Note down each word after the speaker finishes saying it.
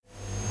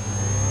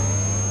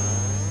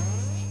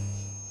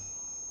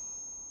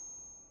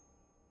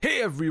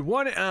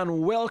everyone,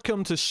 and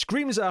welcome to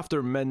Screams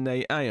After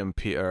Midnight. I am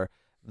Peter.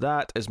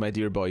 That is my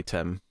dear boy,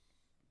 Tim.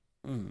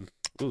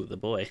 Ooh, the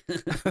boy.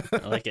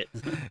 I like it.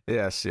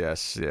 Yes. You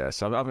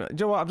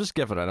know what? I'm just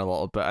giving in a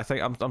little bit. I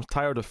think I'm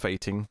tired of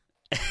fighting.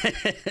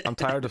 I'm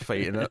tired of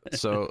fighting it.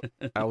 So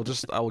I'll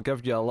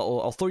give you a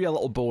little. I'll throw you a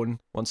little bone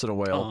once in a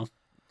while.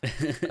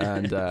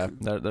 And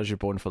there's your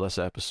bone for this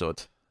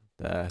episode.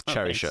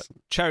 Cherish it.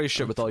 Cherish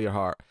it with all your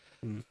heart.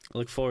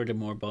 Look forward to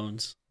more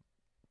bones.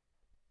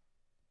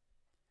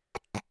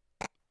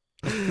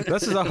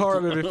 This is a horror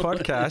movie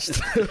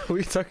podcast.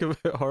 We talk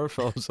about horror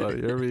films out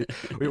here.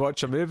 We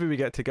watch a movie, we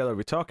get together,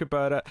 we talk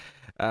about it.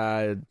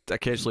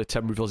 Occasionally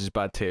Tim reveals his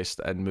bad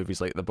taste in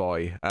movies like The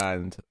Boy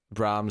and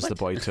Bram's The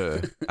Boy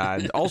 2,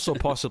 and also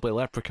possibly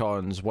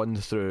Leprechauns 1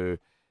 through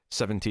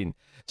 17.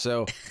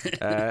 So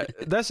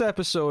this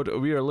episode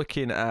we are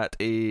looking at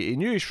a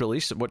newish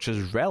release, which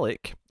is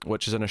Relic,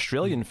 which is an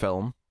Australian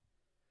film.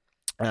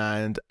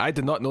 And I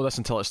did not know this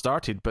until it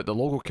started, but the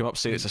logo came up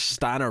saying it's a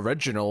Stan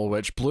original,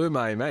 which blew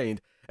my mind.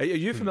 Are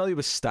you familiar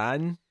with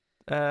Stan,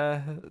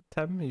 Tim?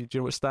 Do you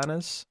know what Stan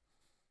is?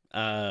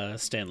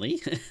 Stan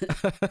Lee?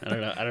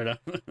 I don't know.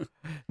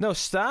 No,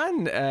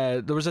 Stan,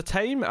 there was a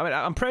time,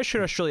 I'm pretty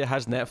sure Australia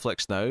has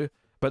Netflix now,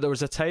 but there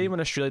was a time when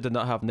Australia did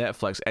not have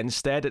Netflix.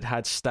 Instead, it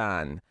had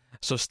Stan.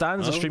 So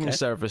Stan's a streaming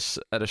service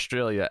in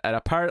Australia, and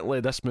apparently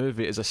this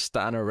movie is a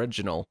Stan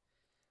original.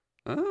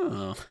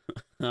 Oh,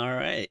 all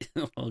right.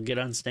 Well, get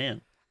on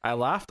Stan. I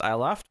laughed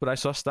when I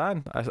saw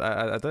Stan.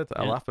 I did.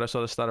 I laughed when I saw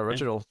the Stan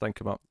original thing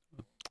come up.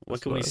 What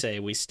can we say?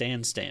 We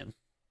stand Stan.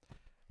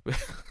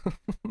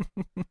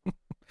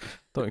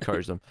 Don't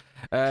encourage them.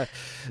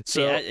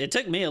 See, it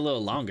took me a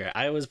little longer.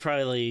 I was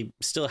probably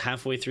still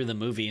halfway through the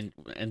movie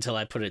until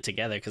I put it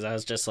together, because I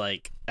was just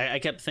like, I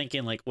kept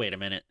thinking, like, wait a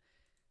minute.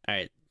 All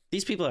right,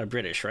 these people are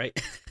British, right?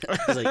 I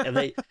was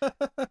like,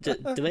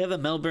 do they have a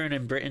Melbourne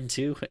in Britain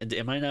too?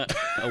 Am I not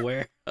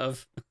aware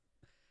of?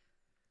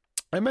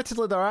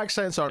 Admittedly, their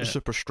accents aren't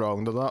super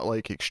strong. They're not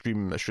like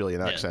extreme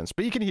Australian accents,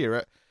 but you can hear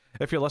it.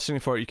 If you're listening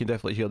for it, you can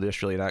definitely hear the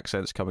Australian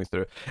accents coming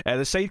through.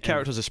 The side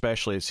characters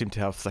especially seem to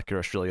have thicker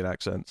Australian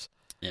accents.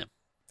 Yeah.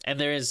 And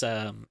there is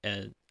a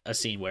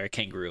scene where a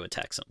kangaroo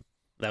attacks them.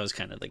 That was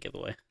kind of the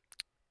giveaway.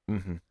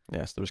 Mm-hmm.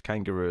 Yes, there was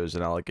kangaroos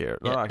and alligators.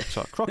 Yeah. Oh,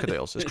 sorry,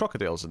 crocodiles. It's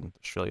crocodiles in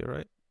Australia,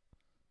 right?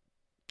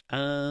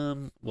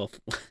 Well,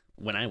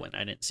 when I went,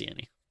 I didn't see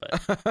any,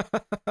 but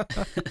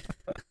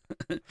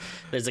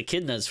there's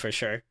echidnas for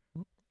sure.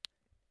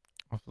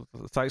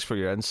 Thanks for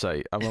your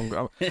insight. In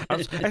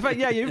fact,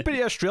 yeah, you've been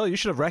to Australia. You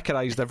should have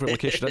recognised every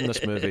location in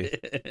this movie.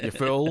 You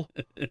fool.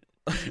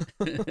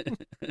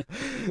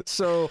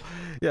 So,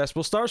 yes,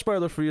 we'll start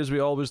spoiler free as we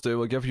always do.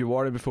 We'll give you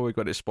warning before we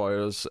go into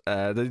spoilers.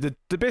 The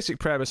basic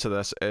premise of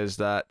this is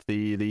that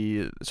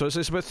so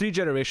it's about 3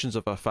 generations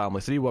of a family,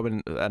 3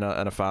 women in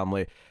a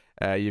family.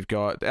 You've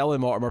got Ellie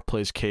Mortimer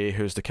plays Kay,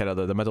 who's the kind of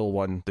the middle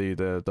one,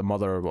 the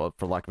mother, well,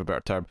 for lack of a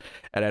better term,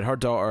 and then her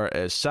daughter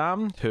is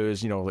Sam,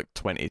 who's like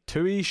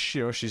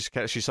 22ish.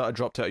 She's sort of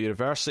dropped out of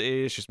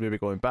university. She's maybe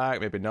going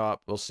back, maybe not.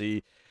 We'll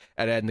see.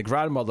 And then the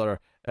grandmother,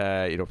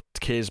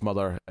 Kay's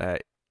mother,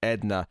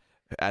 Edna,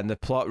 and the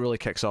plot really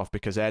kicks off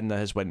because Edna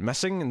has went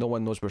missing and no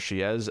one knows where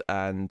she is,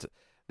 and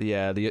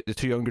the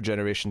 2 younger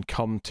generation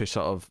come to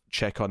sort of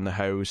check on the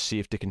house, see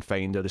if they can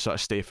find her. They sort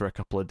of stay for a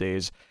couple of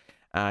days.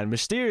 And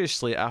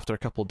mysteriously, after a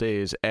couple of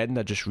days,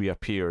 Edna just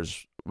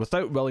reappears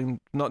without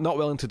not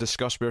willing to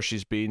discuss where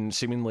she's been,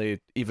 seemingly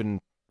even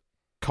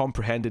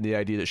comprehending the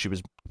idea that she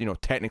was,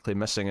 technically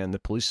missing, and the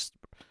police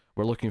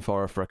were looking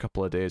for her for a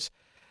couple of days.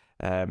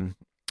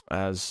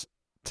 As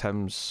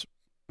Tim's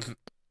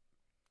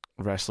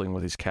wrestling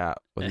with his cat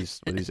with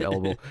his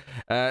elbow.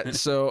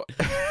 So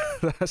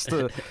that's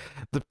the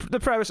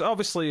premise.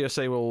 Obviously, you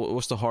say, well,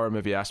 what's the horror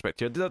movie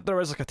aspect here?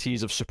 There is like a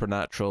tease of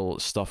supernatural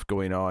stuff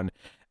going on.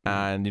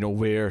 And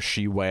where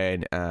she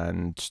went,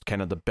 and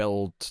kind of the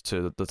build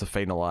to the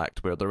final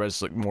act, where there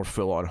is like more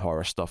full on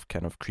horror stuff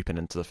kind of creeping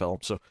into the film.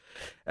 So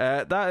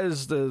that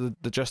is the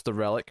gist of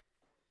Relic.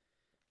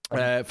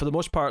 For the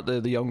most part,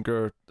 the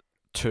younger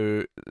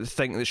 2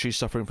 think that she's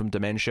suffering from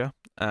dementia,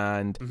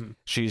 and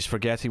she's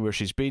forgetting where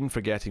she's been,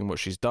 forgetting what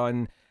she's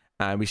done.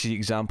 And we see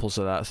examples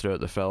of that throughout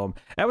the film,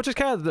 which is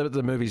kind of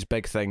the movie's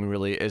big thing.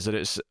 Really, is that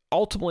it's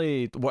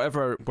ultimately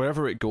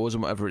wherever it goes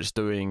and whatever it's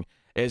doing.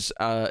 It's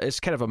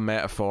kind of a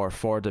metaphor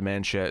for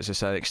dementia. It's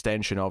just an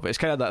extension of it. It's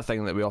kind of that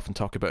thing that we often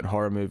talk about in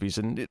horror movies,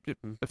 and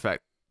in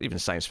fact, even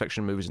science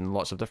fiction movies and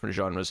lots of different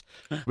genres,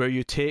 where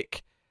you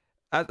take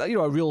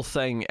a real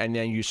thing and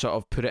then you sort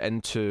of put it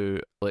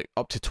into like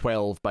up to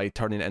 12 by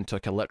turning it into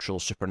like a literal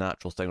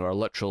supernatural thing or a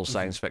literal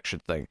science fiction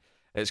thing.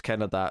 It's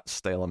kind of that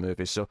style of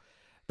movie. So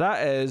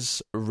that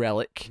is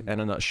Relic in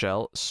a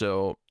nutshell.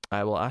 So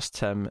I will ask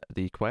Tim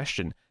the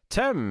question.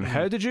 Tim,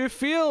 how did you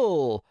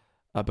feel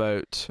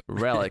about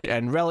Relic?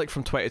 And Relic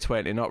from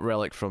 2020, not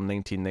Relic from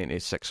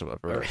 1996 or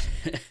whatever.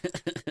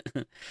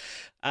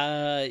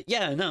 I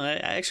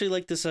actually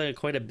like this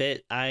quite a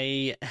bit.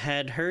 I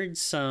had heard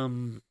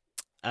some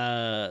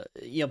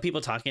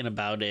people talking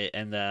about it,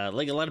 and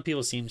like a lot of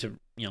people seem to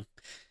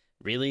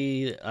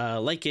really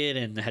like it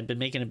and had been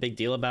making a big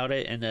deal about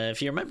it. And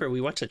if you remember,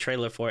 we watched a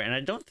trailer for it, and I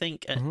don't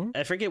think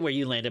I forget where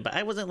you landed, but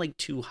I wasn't like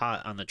too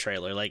hot on the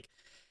trailer. Like,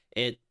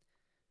 it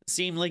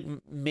seemed like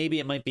maybe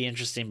it might be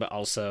interesting, but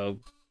also,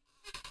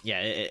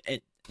 yeah,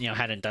 it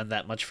hadn't done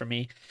that much for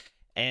me.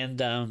 And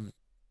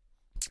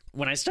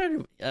when I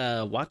started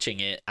watching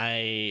it,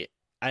 I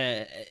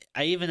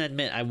even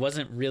admit I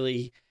wasn't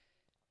really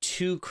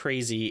too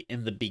crazy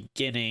in the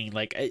beginning.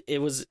 Like,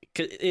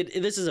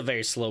 this is a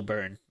very slow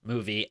burn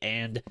movie,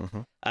 and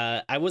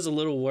I was a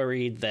little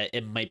worried that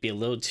it might be a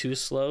little too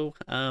slow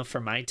for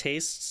my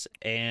tastes.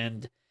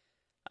 And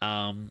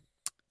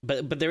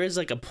but there is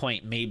like a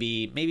point,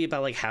 maybe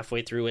about like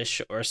halfway through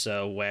ish or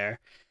so, where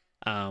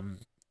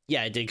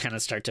I did kind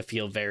of start to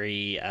feel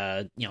very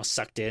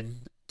sucked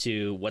in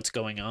to what's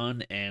going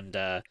on. And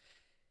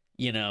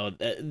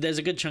there's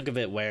a good chunk of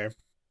it where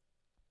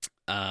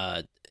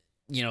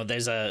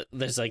there's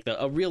like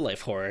a real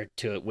life horror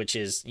to it, which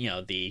is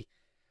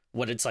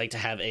what it's like to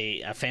have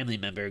a family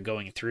member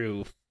going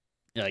through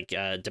like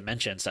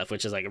dementia and stuff,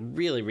 which is like a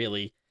really,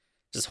 really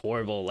just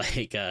horrible,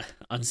 like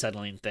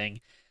unsettling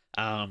thing.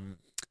 I'm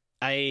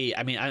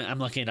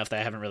lucky enough that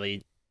I haven't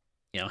really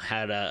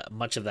had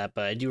much of that,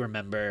 but I do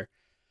remember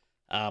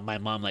my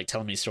mom like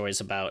telling me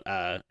stories about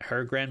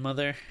her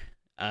grandmother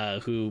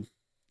who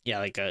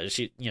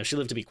she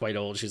lived to be quite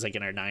old. She was like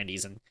in her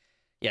 90s, and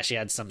she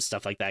had some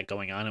stuff like that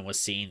going on and was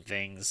seeing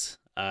things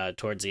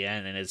towards the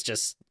end. And it's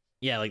just,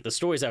 like the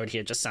stories I would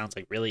hear just sounds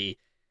like really,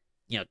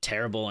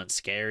 terrible and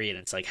scary. And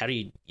it's like, how do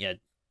you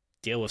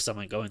deal with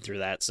someone going through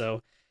that?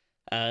 So,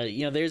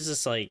 there's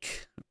this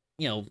like,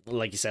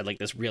 like you said, like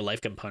this real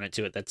life component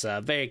to it that's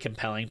very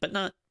compelling, but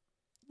not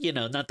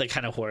the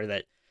kind of horror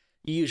that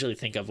you usually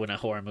think of when a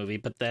horror movie.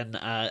 But then,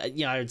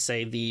 I would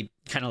say the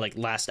kind of like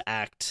last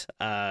act,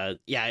 I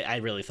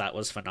really thought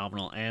was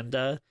phenomenal. And,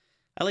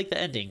 I like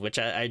the ending, which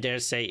I dare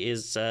say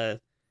is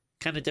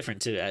kind of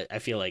different too. I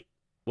feel like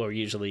what we're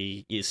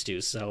usually used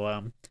to.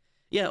 So,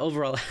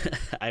 overall,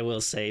 I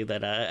will say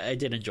that I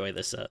did enjoy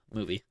this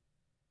movie.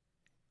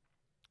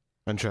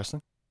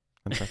 Interesting.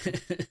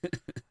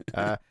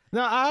 No,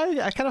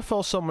 I kind of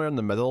fall somewhere in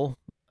the middle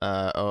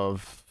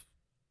of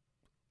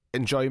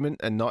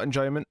enjoyment and not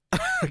enjoyment,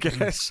 I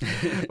guess.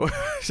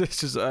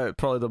 This is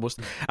probably the most...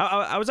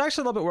 I was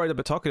actually a little bit worried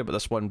about talking about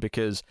this one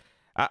because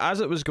as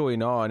it was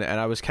going on, and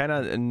I was kind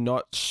of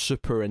not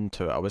super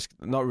into it. I was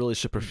not really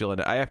super feeling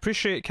it. I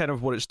appreciate kind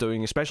of what it's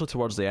doing, especially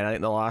towards the end. I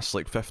think the last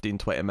like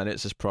 15-20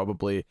 minutes is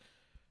probably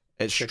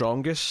its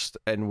strongest,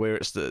 and where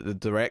it's the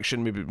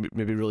direction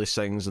maybe really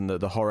sings, and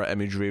the horror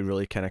imagery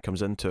really kind of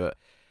comes into it.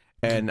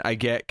 And I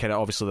get kind of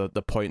obviously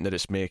the point that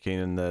it's making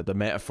and the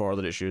metaphor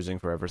that it's using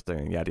for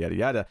everything, and yada yada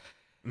yada.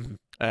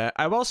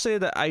 I will say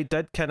that I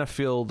did kind of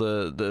feel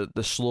the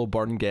slow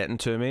burn getting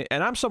to me,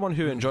 and I'm someone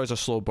who enjoys a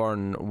slow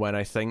burn when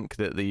I think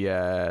that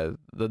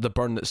the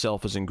burn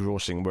itself is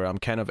engrossing, where I'm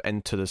kind of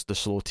into the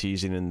slow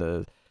teasing and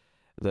the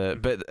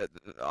but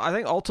I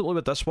think ultimately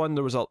with this one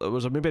there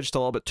was maybe just a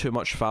little bit too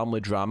much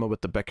family drama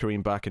with the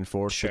bickering back and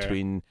forth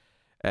between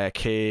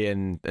Kay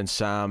and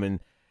Sam and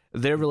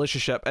their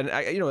relationship. And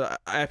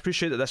I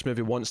appreciate that this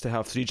movie wants to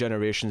have 3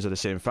 generations of the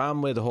same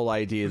family. The whole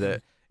idea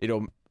that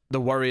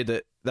the worry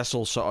that this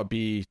will sort of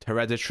be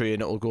hereditary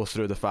and it'll go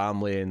through the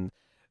family, and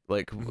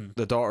like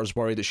the daughter's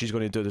worried that she's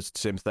going to do the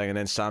same thing, and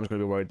then Sam's going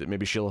to be worried that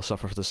maybe she'll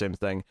suffer for the same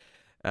thing.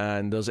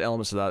 And there's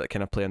elements of that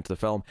kind of play into the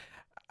film.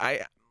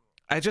 I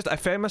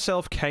found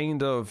myself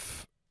kind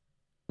of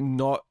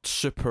not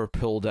super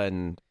pulled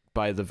in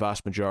by the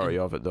vast majority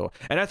of it though,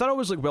 and I thought it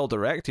was like well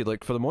directed.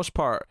 Like for the most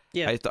part,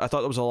 I thought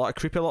there was a lot of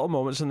creepy little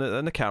moments in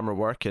the camera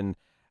work, and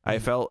I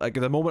felt like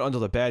the moment under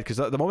the bed, because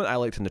the moment I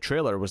liked in the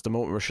trailer was the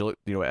moment where she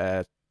looked,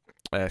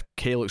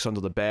 Kay looks under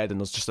the bed and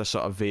there's just a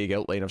sort of vague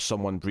outline of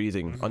someone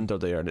breathing under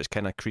there, and it's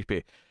kind of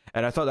creepy.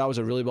 And I thought that was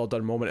a really well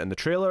done moment in the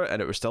trailer,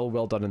 and it was still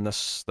well done in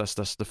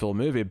the full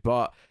movie.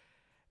 But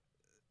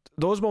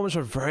those moments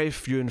are very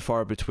few and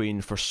far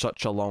between for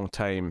such a long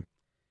time.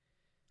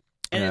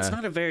 And it's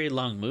not a very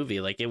long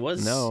movie. Like it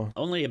was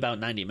only about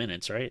 90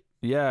 minutes, right?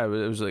 Yeah, it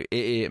was like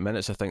 88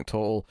 minutes, I think,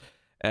 total.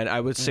 And I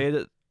would say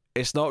that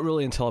it's not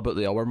really until about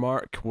the hour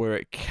mark where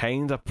it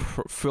kind of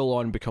full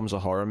on becomes a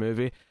horror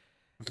movie.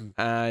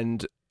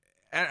 And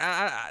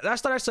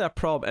that's not actually a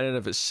problem in and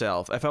of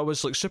itself. If I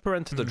was like super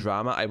into the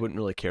drama, I wouldn't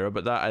really care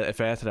about that.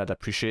 If anything, I'd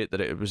appreciate that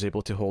it was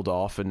able to hold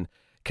off and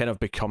kind of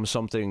become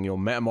something,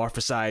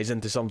 metamorphosize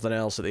into something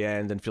else at the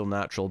end and feel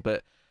natural.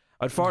 But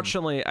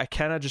unfortunately, I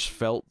kind of just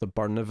felt the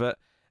burn of it.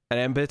 And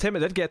then by the time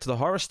it did get to the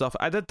horror stuff,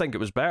 I did think it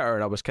was better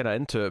and I was kind of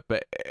into it.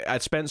 But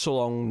I'd spent so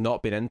long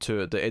not being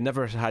into it that it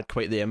never had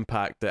quite the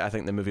impact that I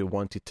think the movie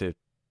wanted to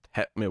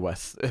hit me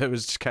with. It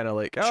was just kind of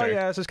like,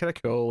 yeah, this is kind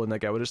of cool, and I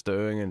get what it's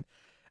doing, and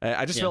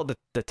I just felt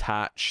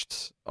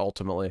detached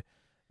ultimately.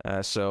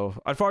 So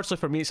unfortunately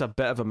for me, it's a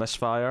bit of a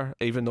misfire,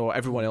 even though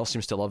everyone else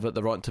seems to love it.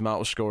 The Rotten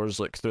Tomato scores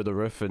like through the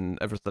roof and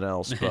everything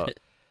else, but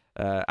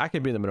I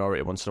can be in the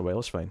minority once in a while.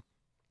 It's fine.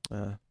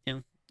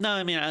 No,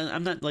 I mean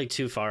I'm not like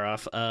too far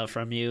off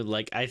from you.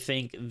 Like I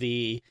think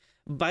the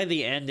by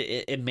the end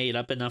it made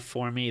up enough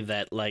for me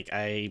that like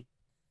I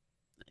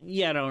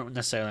don't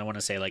necessarily want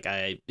to say like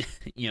I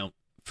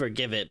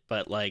forgive it,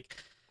 but like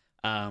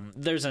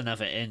there's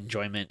enough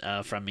enjoyment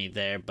from me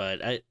there.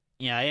 But I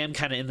am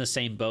kind of in the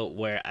same boat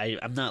where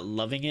I'm not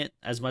loving it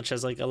as much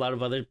as like a lot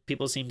of other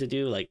people seem to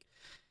do. Like,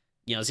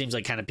 it seems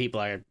like kind of people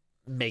are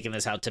making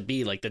this out to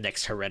be like the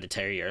next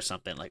Hereditary or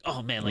something. Like,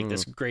 oh man, like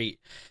this great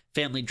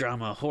family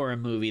drama horror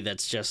movie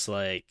that's just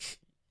like,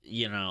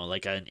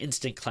 like an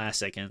instant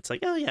classic. And it's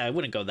like, oh yeah, I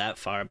wouldn't go that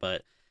far,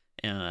 but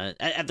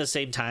at the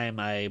same time,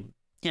 I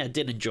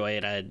did enjoy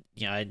it.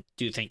 I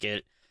do think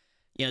it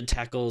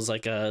tackles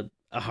like a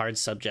hard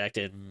subject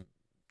and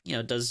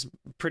does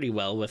pretty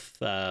well with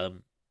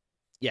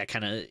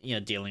kind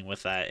of dealing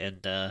with that.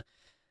 And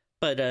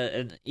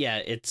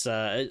it's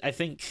I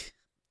think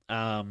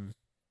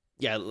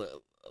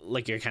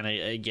like you're kind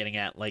of getting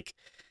at, like,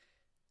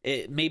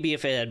 it maybe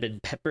if it had been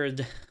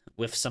peppered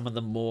with some of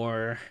the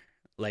more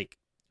like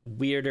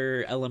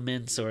weirder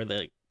elements, or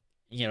the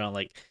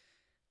like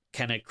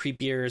kind of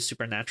creepier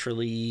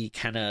supernaturally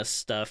kind of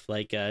stuff,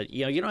 like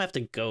you don't have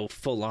to go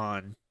full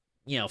on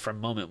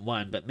from moment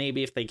one, but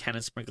maybe if they kind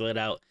of sprinkle it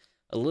out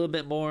a little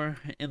bit more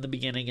in the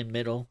beginning and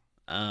middle,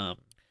 and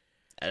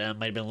it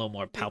might have been a little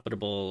more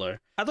palpable. Or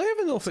I don't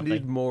even know if something.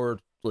 it need more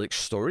like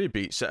story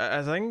beats.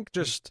 I think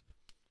just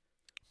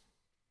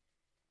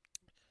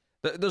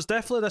there's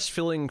definitely this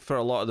feeling for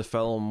a lot of the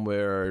film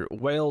where,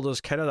 while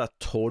there's kind of that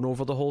tone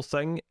over the whole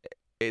thing,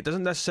 it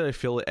doesn't necessarily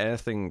feel like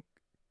anything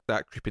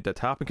that creepy did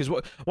happen. Because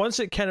once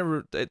it kind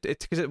of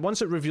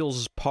once it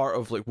reveals part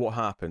of like what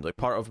happened, like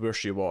part of where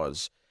she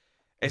was,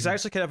 it's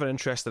actually kind of an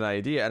interesting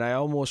idea. And I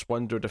almost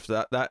wondered if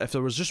that if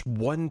there was just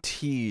one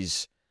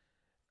tease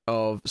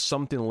of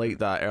something like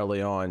that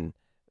early on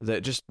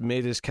that just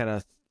made us kind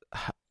of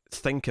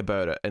think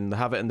about it and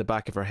have it in the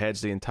back of our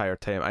heads the entire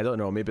time. I don't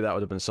know. Maybe that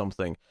would have been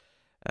something.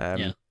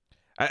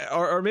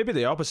 Or maybe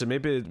the opposite.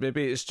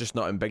 Maybe it's just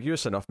not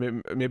ambiguous enough.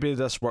 Maybe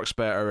this works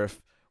better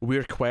if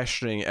we're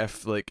questioning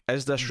if, like,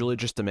 is this really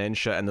just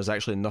dementia and there's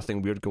actually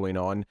nothing weird going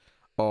on?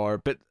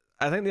 But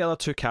I think the other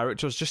two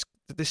characters just,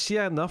 they see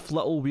enough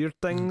little weird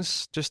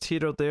things just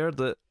here or there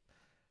that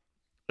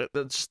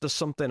there's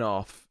something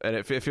off, and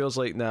it feels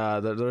like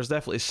there's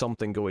definitely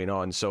something going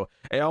on. So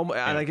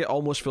I think it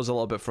almost feels a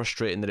little bit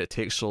frustrating that it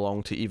takes so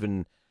long to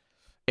even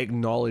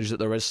acknowledge that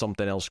there is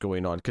something else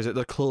going on, because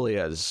there clearly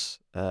is.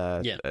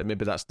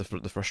 Maybe that's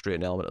the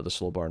frustrating element of the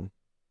slow burn.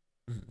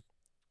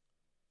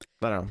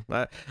 I don't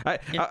know.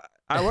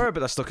 I worry about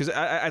this stuff because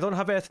I don't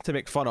have anything to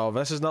make fun of.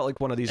 This is not like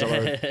one of these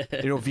other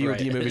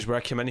VOD movies where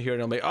I come in here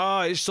and I'm like,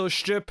 it's so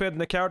stupid and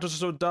the characters are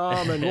so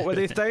dumb and what were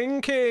they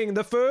thinking?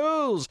 The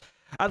fools!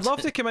 I'd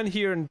love to come in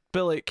here and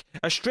be like,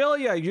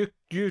 Australia, you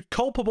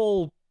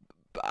culpable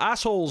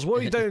assholes,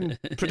 what are you doing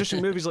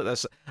producing movies like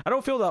this? I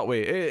don't feel that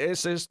way.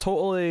 It's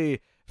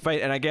totally fine,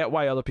 and I get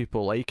why other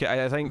people like it.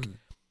 I think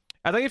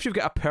if you've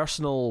got a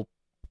personal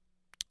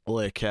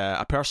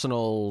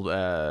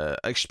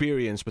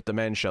experience with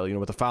dementia,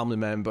 with a family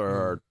member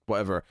or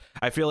whatever,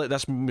 I feel like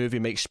this movie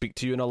might speak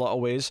to you in a lot of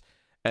ways,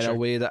 in a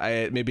way that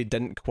I maybe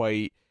didn't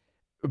quite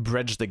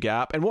bridge the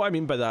gap. And what I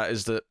mean by that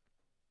is that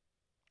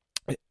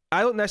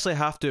I don't necessarily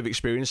have to have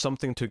experienced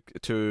something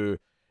to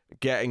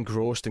get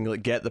engrossed and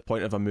like get the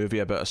point of a movie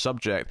about a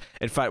subject.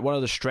 In fact, one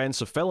of the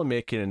strengths of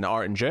filmmaking and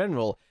art in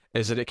general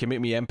is that it can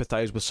make me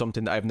empathize with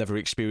something that I've never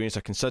experienced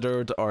or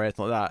considered or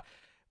anything like that.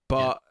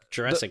 But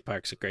Jurassic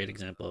Park's a great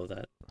example of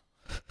that.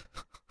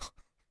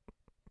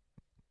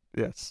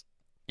 Yes.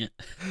 Yeah.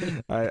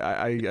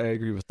 I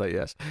agree with that,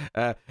 yes.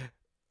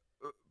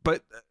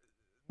 But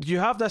you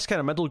have this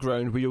kind of middle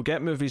ground where you'll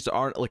get movies that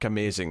aren't like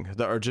amazing,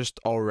 that are just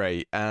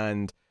alright,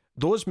 and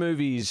those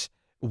movies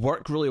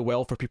work really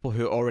well for people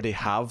who already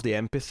have the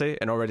empathy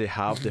and already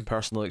have the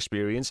personal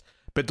experience,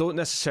 but don't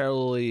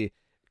necessarily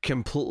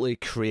completely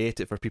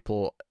create it for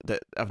people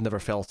that have never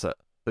felt it.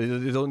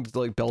 They don't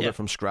like build it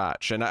from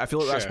scratch. And I feel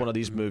like that's one of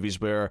these movies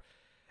where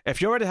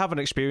if you already have an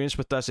experience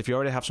with this, if you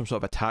already have some sort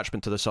of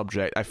attachment to the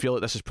subject, I feel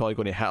like this is probably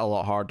going to hit a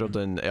lot harder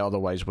than it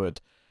otherwise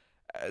would.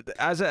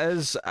 As it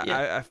is,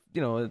 I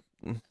get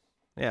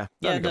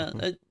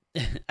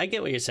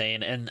what you're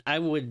saying, and I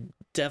would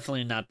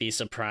definitely not be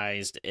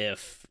surprised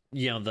if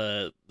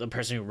the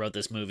person who wrote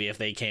this movie, if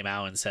they came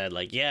out and said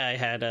like, yeah, I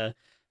had a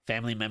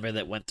family member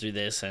that went through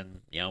this,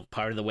 and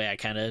part of the way I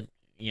kind of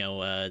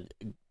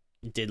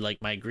did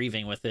like my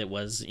grieving with it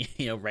was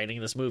writing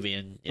this movie,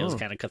 and it was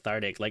kind of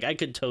cathartic. Like, I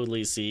could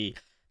totally see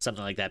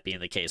something like that being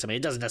the case. I mean,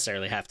 it doesn't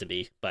necessarily have to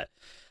be, but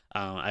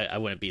I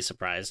wouldn't be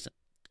surprised.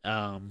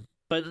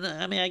 But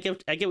I mean, I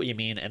get what you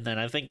mean, and then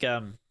I think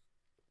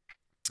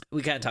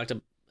we kind of talked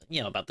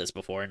about this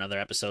before in other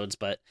episodes,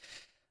 but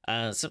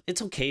so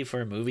it's okay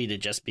for a movie to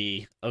just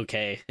be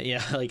okay.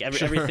 Like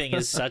everything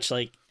is such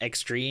like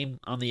extreme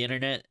on the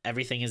internet.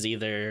 Everything is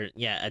either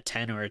a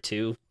 10 or a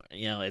 2.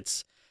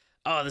 It's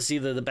this is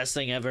either the best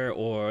thing ever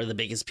or the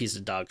biggest piece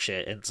of dog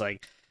shit. And it's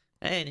like,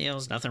 hey,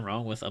 there's nothing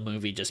wrong with a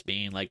movie just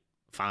being like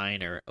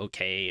fine or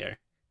okay, or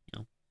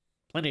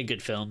plenty of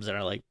good films that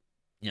are like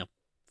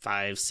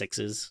 5,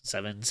 6s,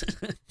 7s.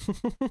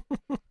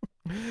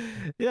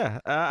 Yeah,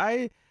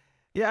 I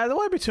don't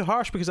want to be too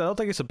harsh because I don't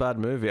think it's a bad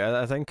movie.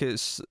 I think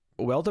it's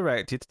well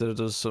directed.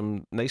 There's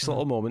some nice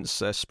little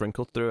moments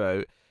sprinkled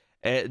throughout.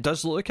 It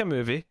does look like a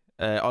movie,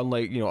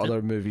 unlike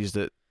other movies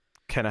that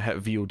kind of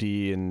hit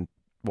VOD and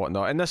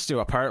whatnot. And this,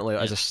 apparently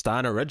as a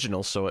Stan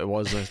original, so it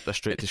was a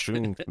straight to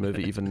streaming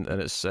movie, even in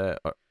its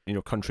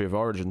country of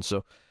origin.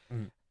 So.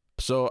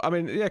 So I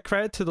mean, yeah,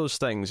 credit to those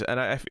things, and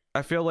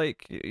I feel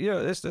like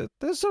it's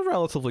a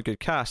relatively good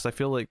cast. I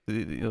feel like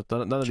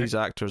none of these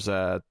actors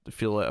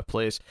feel out of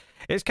place.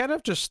 It's kind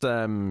of just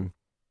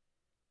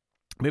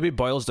maybe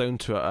boils down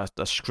to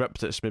a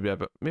script that's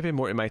maybe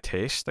more to my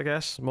taste, I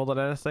guess, more than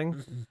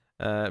anything.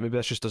 Maybe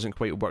this just doesn't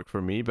quite work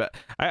for me, but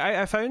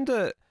I found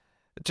it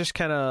just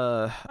kind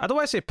of, I don't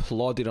want to say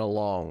plodding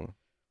along,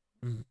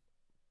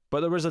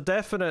 but there was a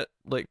definite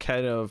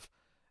kind of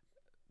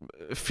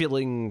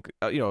feeling,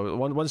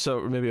 once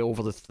maybe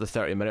over the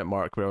 30-minute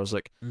mark where I was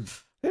like,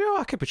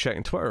 I could be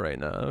checking Twitter right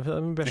now.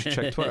 Maybe I should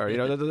check Twitter.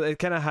 It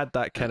kind of had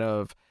that kind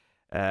of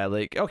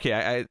okay,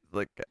 I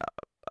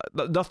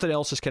nothing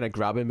else is kind of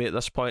grabbing me at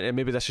this point, and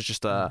maybe this is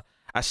just a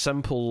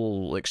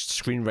simple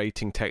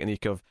screenwriting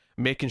technique of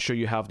making sure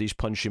you have these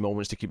punchy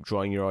moments to keep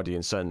drawing your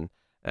audience in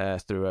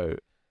throughout.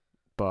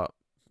 But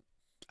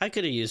I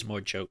could have used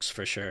more jokes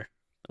for sure.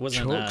 It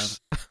wasn't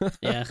jokes?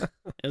 Yeah,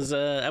 it was.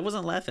 I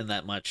wasn't laughing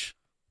that much,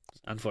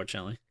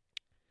 unfortunately.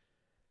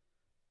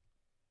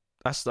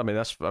 I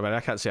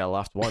can't say I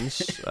laughed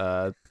once.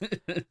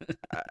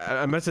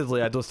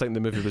 Admittedly, I don't think the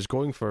movie was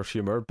going for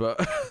humor, but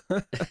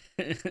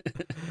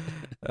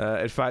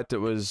in fact, it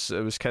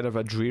was kind of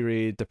a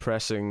dreary,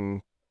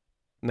 depressing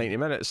 90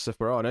 minutes, if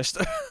we're honest.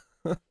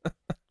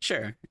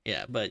 Sure,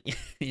 yeah, but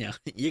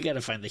you got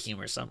to find the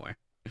humor somewhere.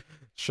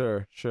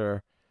 Sure.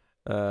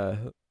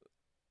 Could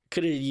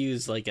have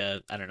used like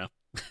a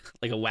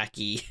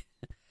wacky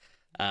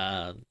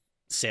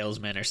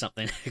salesman or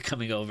something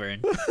coming over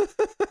and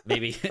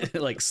maybe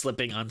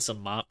slipping on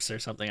some mops or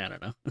something. I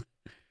don't know.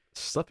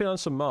 Slipping on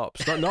some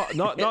mops, not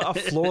a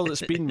floor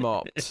that's been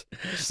mopped.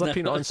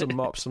 Slipping on some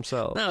mops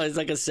himself. No, it's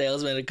like a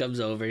salesman who comes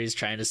over. He's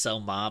trying to sell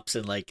mops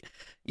and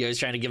he's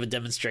trying to give a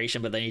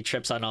demonstration, but then he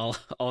trips on all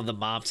the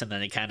mops, and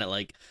then it kind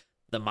of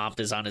the mop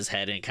is on his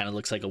head and it kind of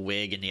looks like a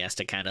wig, and he has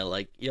to kind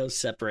of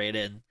separate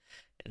it.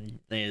 And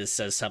then he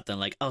says something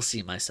like, "I'll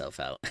see myself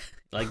out."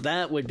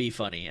 That would be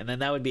funny. And then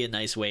that would be a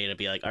nice way to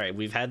be like, all right,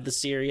 we've had the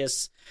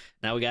serious.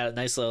 Now we got a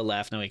nice little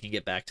laugh. Now we can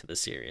get back to the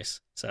serious.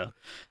 So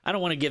I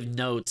don't want to give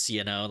notes,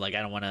 I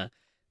don't want to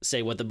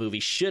say what the movie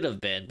should have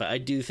been, but I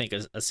do think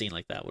a scene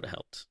like that would have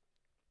helped.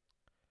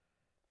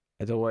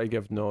 I don't want to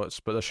give notes,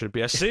 but there should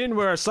be a scene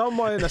where a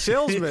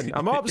salesman,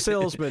 a mop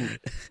salesman,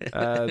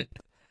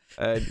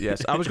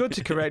 yes, I was going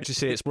to correct you,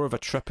 say it's more of a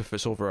trip if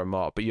it's over a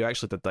mop, but you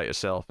actually did that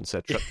yourself and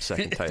said trip the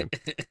second time,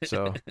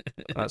 so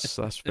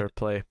that's fair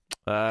play.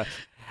 And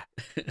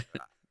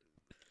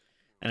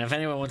if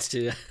anyone wants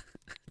to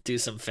do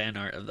some fan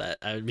art of that,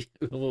 I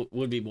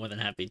would be more than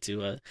happy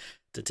to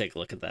take a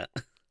look at that.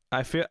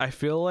 I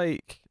feel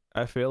like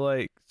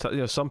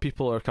some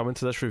people are coming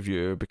to this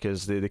review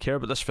because they care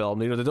about this film.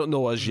 They don't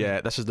know us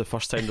yet. This is the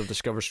first time they've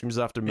discovered Streams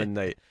After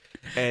Midnight,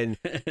 and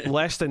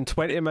less than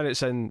 20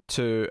 minutes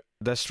into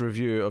this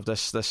review of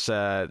this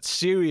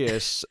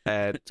serious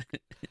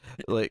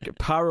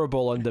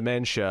parable on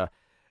dementia,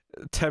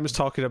 Tim's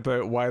talking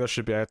about why there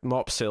should be a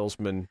mop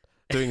salesman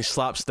doing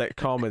slapstick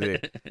comedy.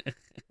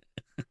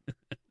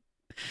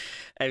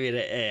 I mean,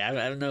 hey,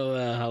 I'm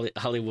no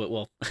Hollywood.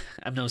 Well,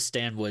 I'm no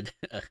Stan Wood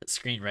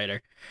screenwriter,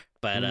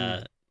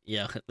 but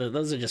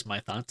those are just my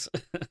thoughts.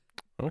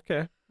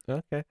 Okay.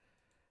 Hey,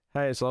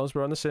 as long as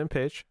we're on the same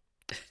page.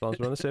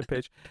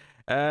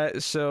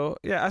 So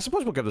yeah, I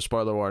suppose we'll give the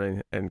spoiler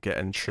warning and get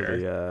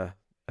into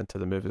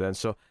the movie then.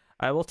 So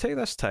I will take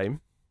this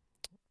time.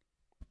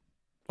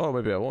 Oh,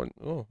 maybe I won't.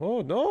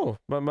 Oh no,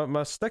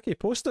 my sticky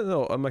post-it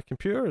note on my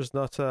computer is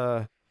not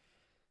there.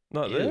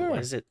 Why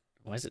is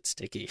it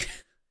sticky?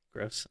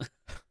 Gross.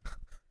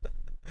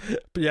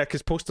 But yeah,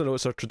 because post-it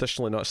notes are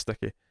traditionally not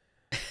sticky.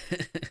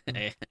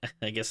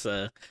 I guess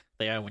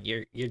they are when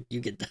you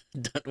get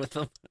done with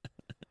them.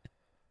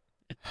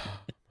 Oh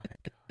my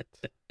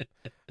god.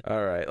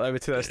 All right, let me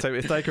take this time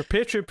to thank our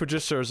Patreon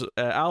producers,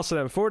 Alison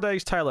M.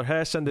 Fordyce, Tyler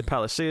Hess, Cindy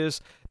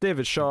Palacios,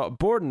 David Shaw,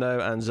 Board Now,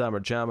 and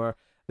Zammer Jammer.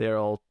 They're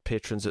all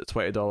patrons at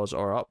 $20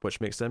 or up,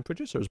 which makes them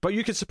producers. But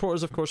you can support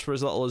us, of course, for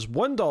as little as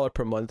 $1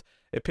 per month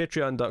at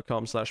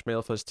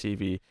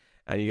patreon.com/MailFuzzTV,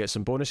 and you get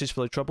some bonuses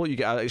for the trouble. You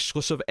get an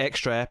exclusive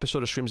extra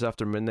episode of Streams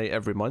After Midnight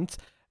every month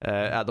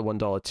at the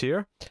 $1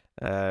 tier.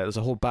 There's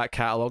a whole back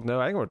catalogue now.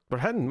 I think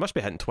must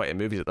be hitting 20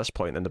 movies at this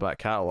point in the back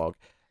catalogue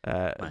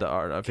that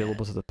aren't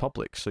available to the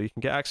public. So you can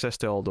get access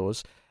to all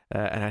those.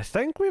 And I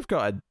think we've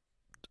got a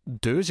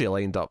doozy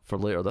lined up for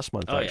later this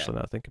month, actually,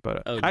 now I think about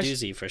it. Oh,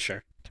 doozy for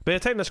sure. By the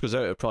time this goes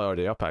out, it'll probably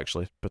already up,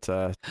 actually. But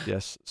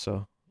yes, so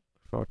look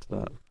forward to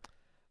that.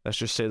 Let's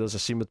just say there's a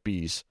scene with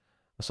bees.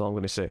 That's all I'm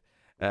going to say.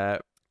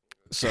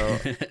 So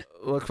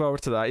look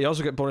forward to that. You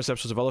also get bonus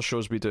episodes of other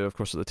shows we do, of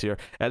course, at the tier.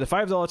 At the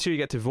 $5 tier, you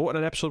get to vote on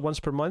an episode once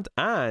per month,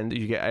 and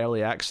you get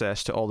early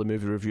access to all the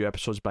movie review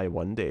episodes by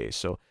one day.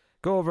 So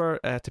go over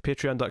to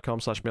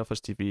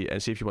patreon.com/MailFuzzTV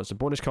and see if you want some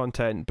bonus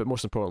content, but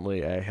most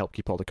importantly, help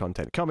keep all the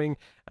content coming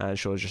and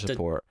show us your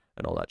support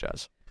and all that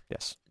jazz.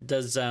 Yes.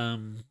 Does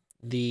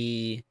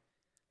the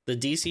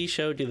DC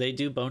show, do they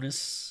do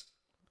bonus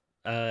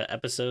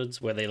episodes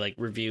where they like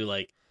review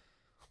like,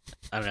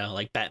 I don't know,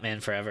 like Batman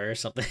Forever or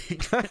something?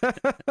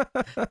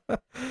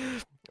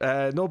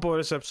 No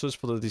bonus episodes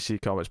for the DC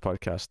Comics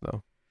podcast,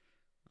 no.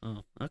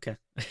 Oh, okay.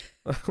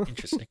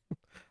 Interesting.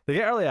 They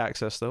get early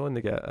access though, and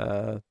they get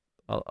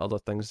other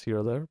things here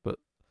or there, but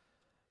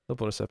no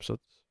bonus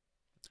episodes.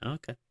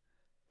 Okay.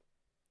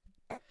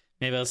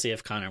 Maybe I'll see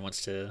if Connor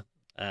wants to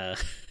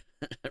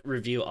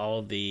review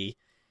all the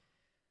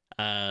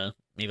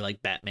maybe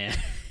like Batman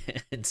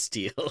and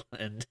Steel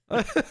and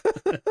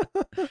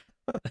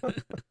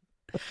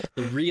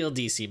the real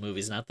DC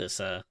movies, not this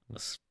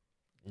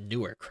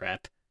newer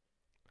crap.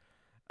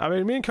 I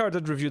mean, me and Car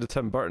did review the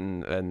Tim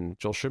Burton and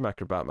Joel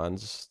Schumacher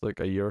Batmans like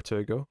a year or two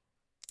ago.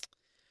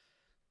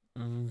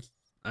 All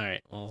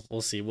right, well,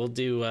 we'll see. We'll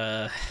do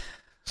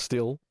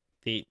Steel.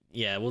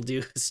 We'll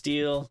do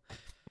Steel.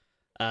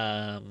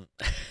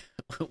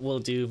 We'll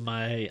do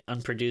my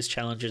unproduced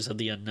Challengers of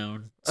the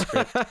Unknown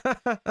script.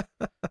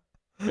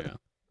 Yeah.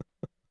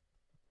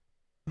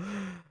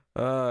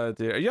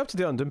 Dear. Are you up to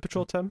date on Doom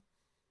Patrol, Tim?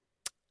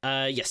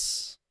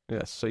 Yes.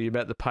 Yes. So you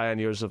met the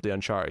pioneers of the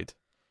Uncharted.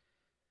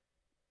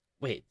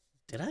 Wait,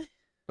 did I?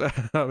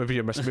 Maybe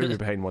you're maybe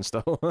behind one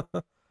still.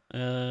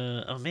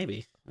 Oh,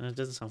 maybe. It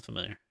doesn't sound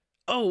familiar.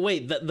 Oh,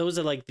 wait, those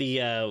are like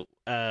the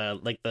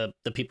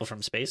people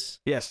from space?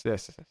 Yes.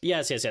 Yes.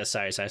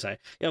 Sorry.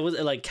 Yeah, was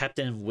it like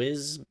Captain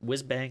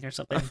Whizbang or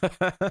something?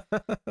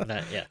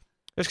 Yeah.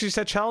 It's because you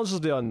said Challenges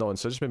of the Unknown,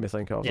 so it just made me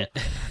think of it.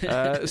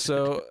 Yeah.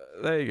 So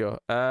there you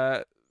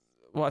go.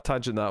 What a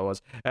tangent that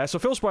was. So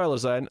full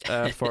spoilers then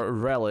for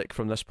Relic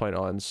from this point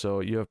on, so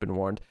you have been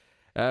warned.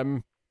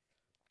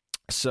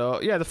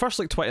 So yeah, the first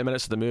like 20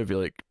 minutes of the movie,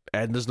 like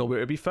Edna's nowhere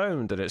to be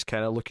found, and it's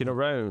kind of looking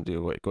around,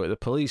 like go to the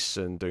police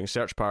and doing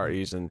search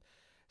parties and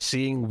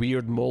seeing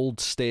weird mold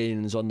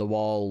stains on the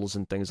walls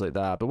and things like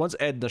that. But once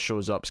Edna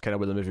shows up, it's kind of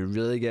where the movie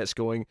really gets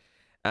going.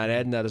 And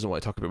Edna doesn't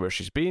want to talk about where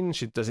she's been.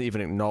 She doesn't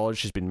even acknowledge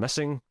she's been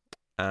missing.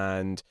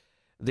 And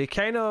they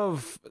kind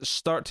of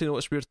start to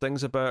notice weird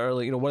things about her.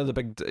 Like, one of the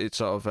big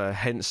sort of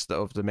hints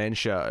of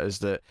dementia is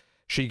that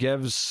she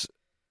gives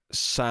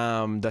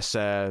Sam this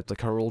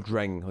like her old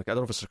ring. Like, I don't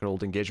know if it's like her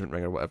old engagement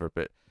ring or whatever,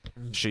 but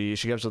she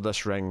gives her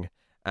this ring,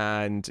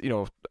 and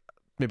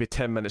maybe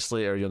 10 minutes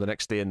later, the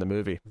next day in the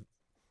movie,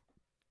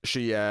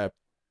 she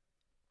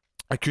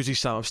accuses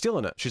Sam of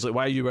stealing it. She's like,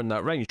 "Why are you wearing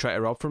that ring? You try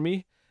to rob from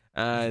me?"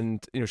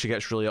 And she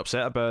gets really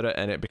upset about it,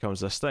 and it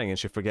becomes this thing, and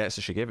she forgets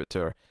that she gave it to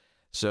her.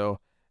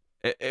 So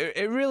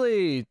it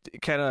really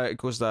kind of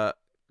goes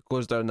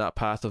down that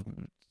path of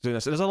doing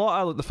this. There's a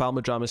lot of the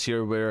family dramas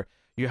here where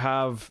you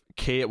have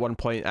Kay at one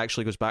point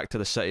actually goes back to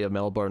the city of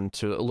Melbourne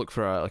to look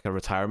for a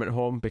retirement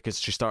home because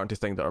she's starting to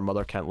think that her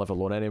mother can't live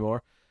alone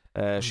anymore.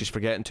 She's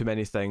forgetting too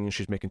many things.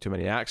 She's making too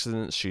many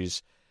accidents.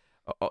 She's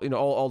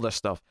all this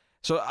stuff.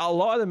 So a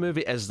lot of the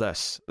movie is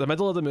this. The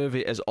middle of the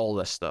movie is all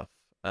this stuff.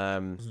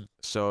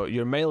 So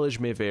your mileage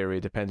may vary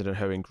depending on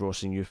how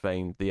engrossing you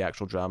find the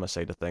actual drama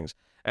side of things.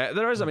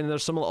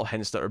 There's some little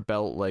hints that are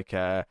built, like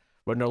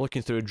when they're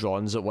looking through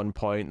drawings at one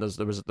point,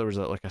 there was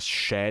like a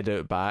shed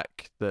out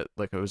back that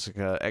like it was like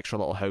an extra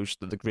little house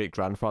that the great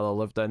grandfather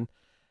lived in,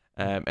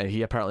 and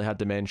he apparently had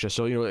dementia.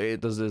 So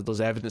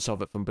there's evidence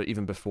of it from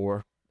even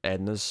before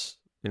Edna's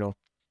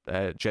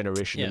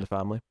generation in the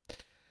family.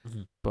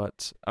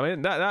 But I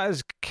mean that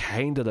is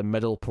kind of the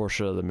middle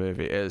portion of the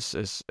movie.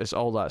 It's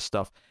all that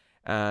stuff.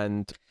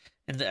 And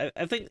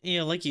I think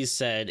like you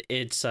said,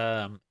 it's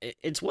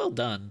well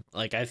done.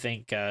 Like I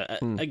think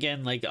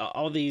again, like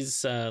all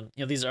these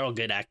these are all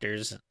good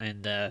actors,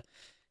 and their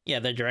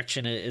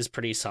direction is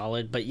pretty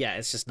solid. But yeah,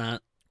 it's just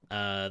not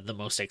the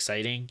most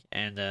exciting.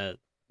 And I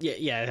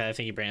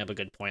think you bring up a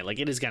good point. Like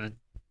it is gonna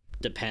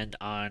depend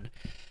on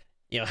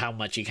how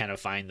much you kind of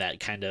find that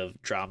kind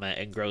of drama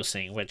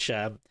engrossing. Which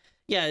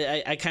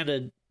I kind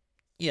of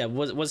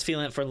was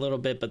feeling it for a little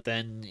bit, but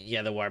then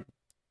there were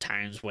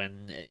times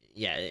when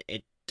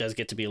it does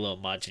get to be a little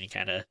much and you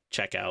kind of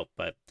check out.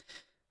 But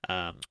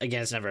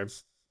again, it's never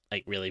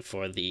like really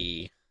for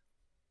the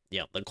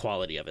the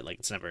quality of it. Like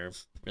it's never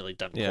really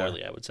done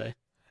poorly, I would say.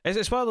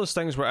 It's one of those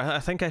things where I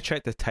think I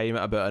checked the time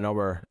at about an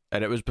hour,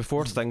 and it was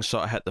before things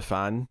sort of hit the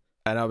fan,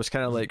 and I was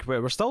kind of like,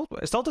 wait, it still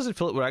doesn't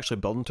feel like we're actually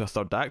building to a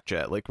third act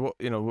yet. Like what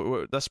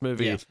this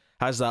movie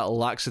has that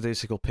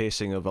lackadaisical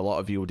pacing of a lot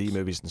of VOD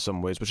movies in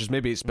some ways, which is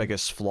maybe its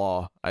biggest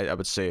flaw. I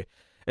would say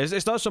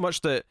it's not so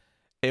much that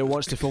it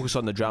wants to focus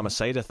on the drama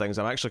side of things.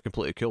 I'm actually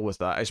completely cool with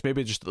that. It's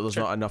maybe just that there's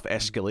not enough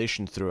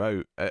escalation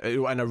throughout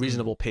in a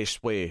reasonable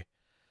paced way.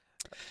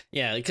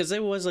 Yeah, because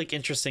there was like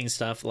interesting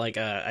stuff. Like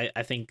I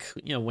think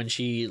when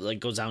she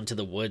like goes out into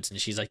the woods and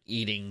she's like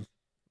eating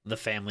the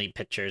family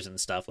pictures and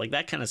stuff, like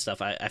that kind of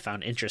stuff I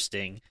found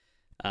interesting.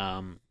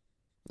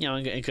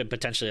 It could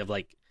potentially have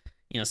like,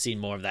 seen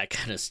more of that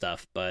kind of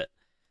stuff, but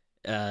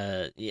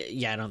I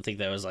don't think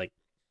there was like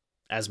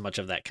as much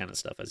of that kind of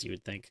stuff as you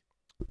would think.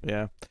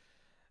 Yeah.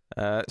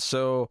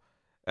 So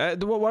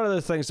one of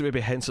the things that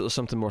maybe hints at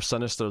something more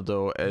sinister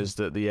though is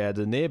that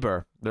the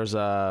neighbor, there's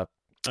a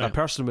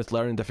person with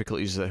learning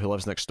difficulties who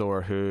lives next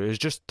door who is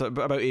just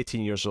about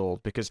 18 years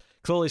old, because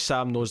clearly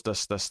Sam knows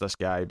this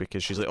guy,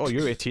 because she's like, oh,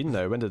 you're 18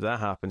 now, when did that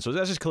happen? So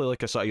this is clearly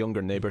like a sort of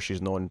younger neighbor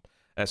she's known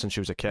since she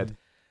was a kid.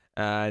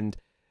 And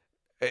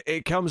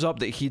it comes up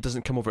that he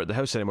doesn't come over at the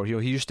house anymore.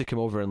 He used to come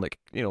over and like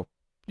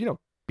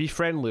be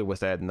friendly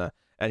with Edna,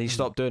 and he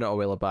stopped doing it a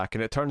while back.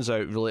 And it turns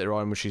out later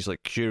on, when she's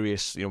like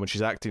curious, when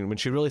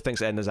she really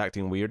thinks Edna's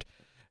acting weird,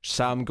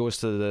 Sam goes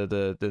to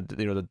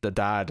the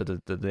dad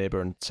of the neighbor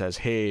and says,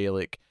 hey,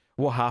 like,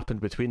 what happened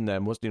between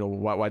them?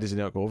 Why does he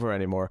not go over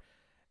anymore?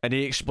 And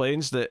he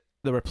explains that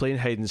they were playing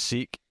hide and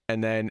seek,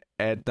 and then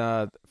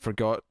Edna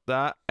forgot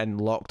that and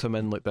locked him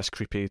in like this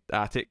creepy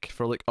attic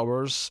for like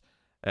hours.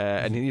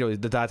 And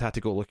the dad had to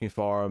go looking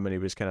for him, and he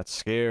was kind of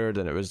scared,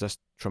 and it was this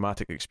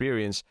traumatic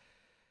experience.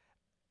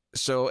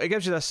 So it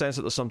gives you this sense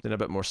that there's something a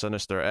bit more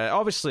sinister.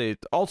 Obviously,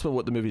 ultimately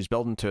what the movie's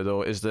building to,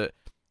 though, is that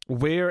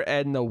where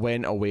Edna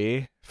went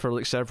away for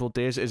like several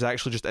days is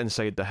actually just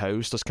inside the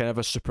house. There's kind of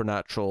a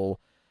supernatural,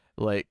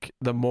 like,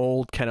 the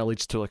mold kind of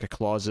leads to like a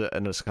closet,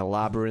 and it's like a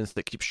labyrinth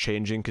that keeps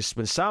changing, because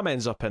when Sam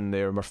ends up in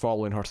there and we're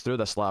following her through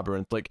this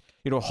labyrinth, like,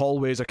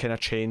 hallways are kind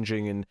of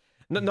changing, and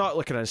not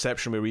like an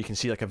Inception where you can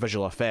see like a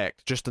visual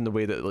effect, just in the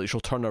way that like she'll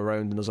turn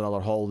around and there's another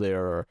hall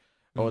there,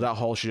 or that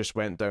hall she just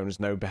went down is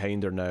now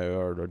behind her now,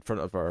 or in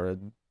front of her.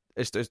 And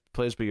it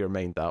plays with your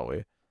mind that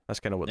way. That's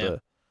kind of what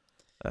the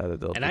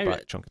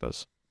back chunk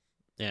does.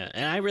 Yeah,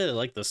 and I really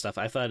like this stuff.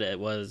 I thought it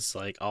was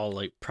like all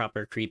like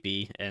proper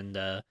creepy, and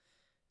I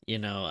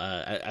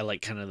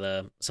like kind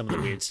of some of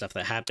the weird stuff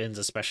that happens.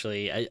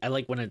 Especially, I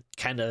like when it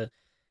kind of,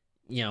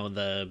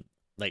 the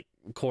like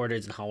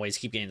corridors and hallways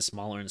keep getting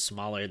smaller and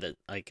smaller. That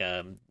like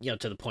to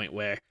the point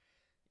where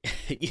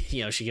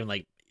she can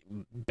like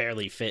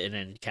barely fit in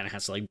and kind of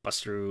has to like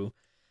bust through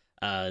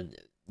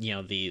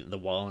the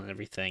wall and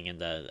everything.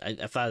 And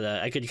I thought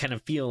I could kind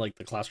of feel like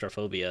the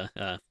claustrophobia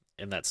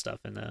in that stuff,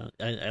 and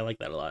I like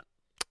that a lot.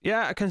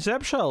 Yeah,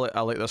 conceptually,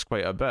 I like this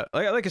quite a bit.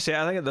 Like I say,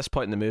 I think at this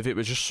point in the movie, it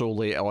was just so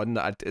late on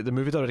that the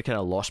movie had already kind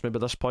of lost me by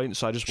this point,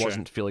 so I just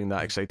wasn't feeling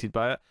that excited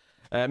by it.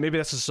 Maybe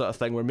this is the sort of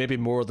thing where maybe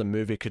more of the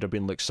movie could have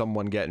been like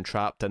someone getting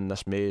trapped in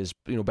this maze,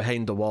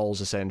 behind the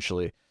walls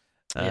essentially,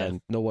 and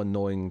no one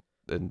knowing,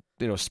 and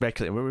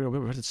speculating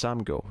where did Sam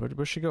go?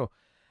 Where'd she go?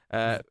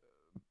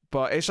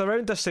 But it's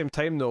around this same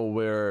time though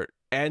where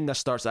Edna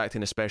starts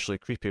acting especially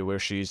creepy, where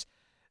she's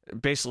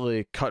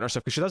basically cutting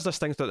herself, because she does this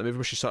thing throughout the movie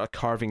where she's sort of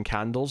carving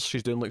candles.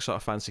 She's doing like sort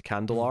of fancy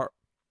candle art,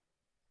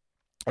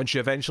 and she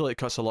eventually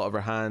cuts a lot of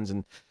her hands,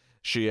 and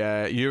she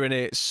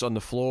urinates on the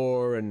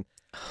floor. And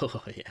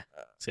oh yeah,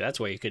 see, that's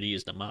where you could have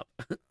used them up.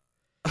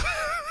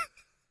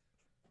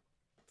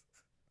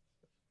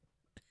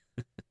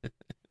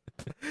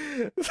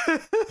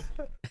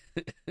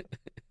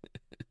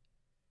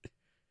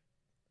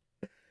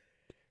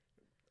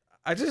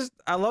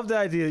 I love the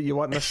idea that you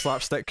want this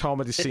slapstick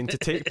comedy scene to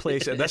take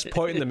place at this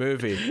point in the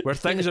movie where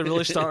things are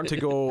really starting to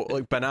go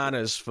like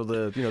bananas for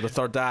the the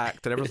third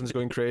act and everything's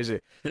going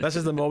crazy. This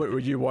is the moment where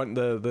you want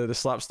the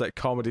slapstick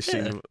comedy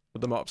scene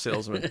with the mop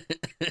salesman.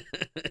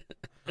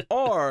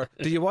 Or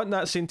do you want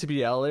that scene to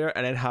be earlier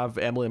and then have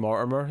Emily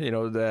Mortimer,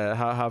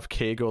 have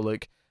Kay go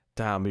like,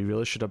 damn, we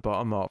really should have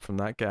bought a mop from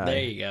that guy.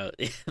 There you go.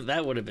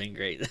 That would have been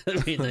great. That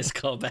would be a nice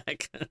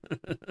callback.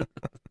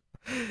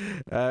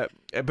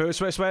 But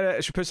so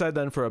when she puts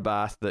Edna in for a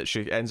bath, that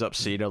she ends up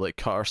seeing her like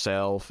cut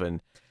herself,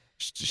 and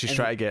she's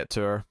trying to get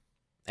to her.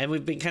 And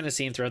we've been kind of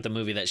seeing throughout the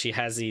movie that she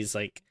has these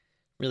like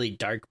really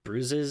dark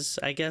bruises,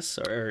 I guess,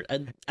 or I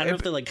don't know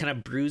if they're like kind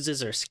of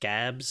bruises or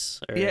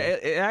scabs. Or... Yeah,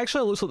 it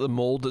actually looks like the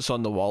mold that's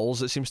on the walls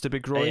that seems to be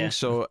growing. Oh, yeah.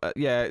 So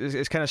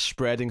it's kind of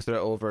spreading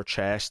throughout all of her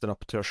chest and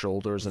up to her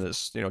shoulders, and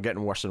it's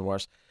getting worse and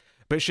worse.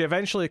 But she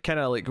eventually kind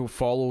of like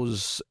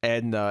follows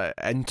Edna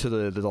into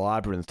the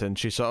labyrinth, and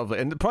she sort of,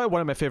 and probably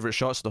one of my favorite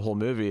shots of the whole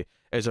movie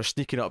is her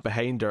sneaking up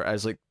behind her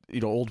as like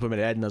old woman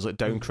Edna's like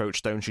down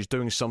crouched down. She's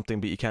doing something,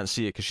 but you can't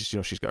see it because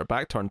she's got her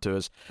back turned to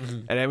us.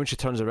 And then when she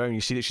turns around, you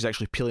see that she's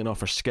actually peeling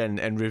off her skin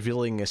and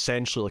revealing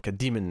essentially like a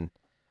demon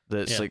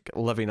that's like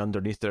living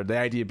underneath her. The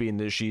idea being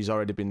that she's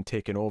already been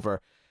taken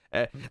over.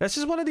 This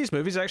is one of these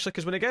movies actually,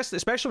 because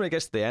especially when it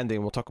gets to the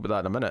ending, we'll talk about that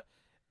in a minute,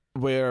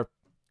 where.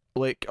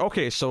 Like,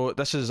 okay, so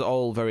this is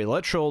all very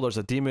literal. There's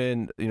a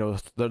demon,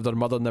 their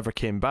mother never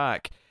came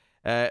back.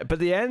 But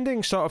the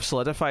ending sort of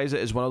solidifies it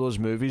as one of those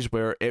movies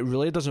where it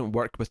really doesn't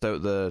work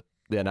without the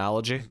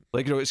analogy.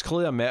 Like, it's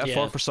clearly a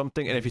metaphor for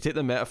something, and if you take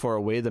the metaphor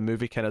away, the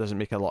movie kind of doesn't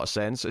make a lot of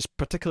sense. It's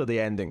particularly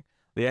the ending.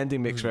 The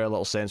ending makes very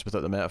little sense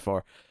without the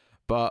metaphor.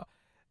 But,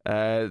 she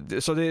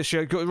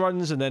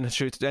runs, and then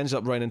she ends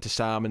up running into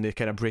Sam, and they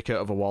kind of break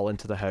out of a wall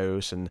into the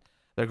house, and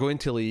they're going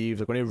to leave,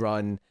 they're going to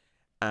run,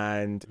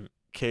 and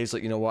Kay's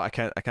like, you know what,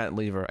 I can't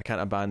leave her, I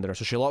can't abandon her.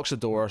 So she locks the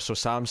door, so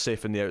Sam's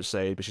safe on the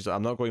outside, but she's like,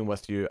 I'm not going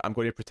with you, I'm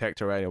going to protect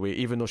her anyway,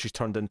 even though she's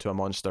turned into a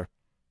monster.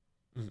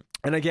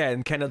 And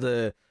again, kind of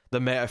the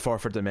metaphor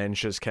for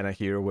dementia is kind of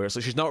here, where it's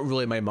like, she's not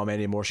really my mum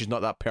anymore, she's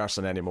not that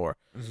person anymore.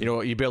 You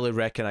know, you barely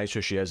recognize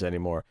who she is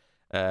anymore.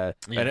 And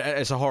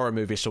it's a horror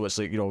movie, so it's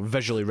like, you know,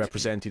 visually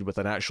represented with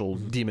an actual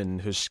demon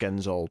whose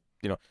skin's all,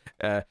 you know,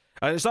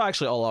 and it's not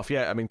actually all off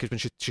yet. I mean, because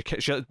when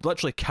she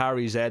literally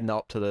carries Edna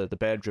up to the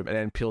bedroom and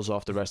then peels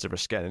off the rest of her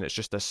skin, and it's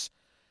just this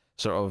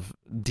sort of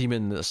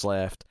demon that's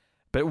left,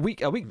 but a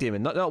weak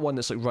demon, not one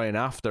that's like running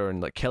after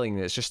and like killing.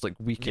 It's just like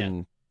weak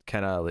and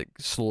kind of like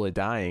slowly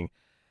dying,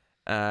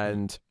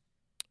 and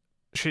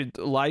she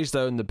lies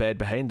down the bed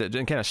behind it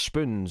and kind of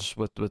spoons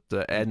with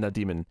the Edna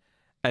demon,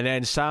 and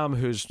then Sam,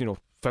 who's, you know,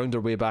 found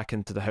her way back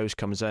into the house,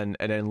 comes in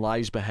and then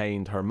lies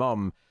behind her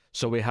mum.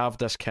 So we have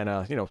this kind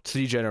of, you know,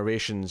 3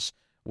 generations,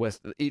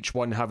 with each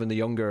one having the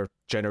younger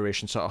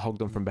generation sort of hug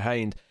them from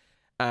behind.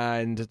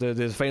 And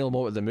the final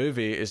moment of the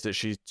movie is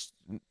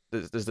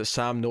that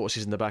Sam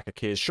notices in the back of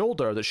Kay's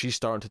shoulder that she's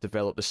starting to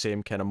develop the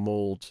same kind of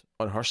mold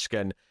on her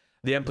skin.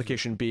 The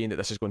implication being that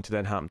this is going to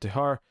then happen to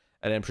her,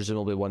 and then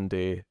presumably one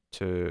day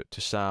to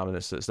Sam, and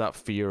it's that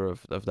fear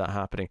of that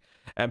happening.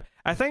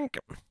 I think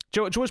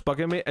what's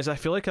bugging me is I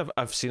feel like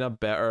I've seen a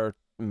better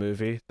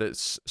movie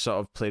that's sort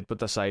of played with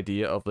this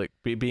idea of like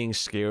being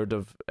scared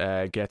of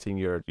getting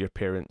your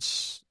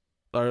parents,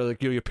 or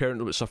like your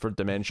parent that suffered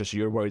dementia, so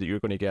you're worried that you're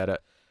going to get it,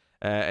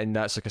 and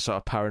that's like a sort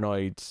of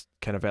paranoid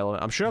kind of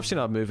element. I'm sure I've seen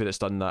a movie that's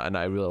done that and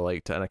I really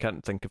liked it, and I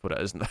can't think of what it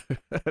is now.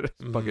 It's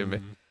bugging me.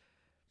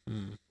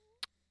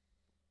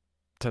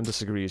 Tim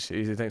disagrees.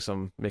 He thinks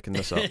I'm making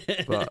this up,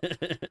 but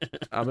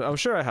I'm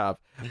sure I have.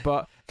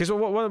 But because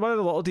one of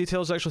the little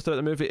details actually throughout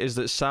the movie is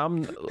that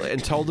Sam,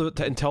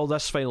 until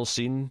this final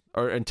scene,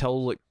 or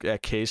until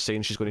like Kay's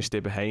saying she's going to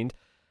stay behind,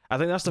 I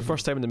think that's the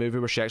first time in the movie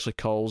where she actually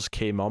calls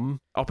Kay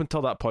mum. Up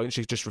until that point,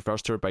 she just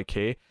refers to her by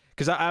Kay.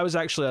 Because I was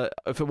actually,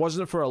 if it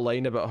wasn't for a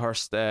line about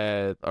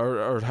her,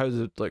 or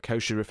how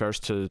she refers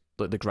to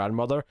like the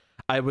grandmother,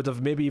 I would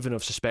have maybe even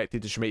have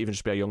suspected that she might even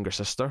just be a younger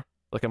sister,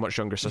 like a much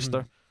younger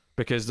sister.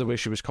 Because the way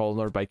she was calling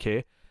her by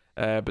Kay,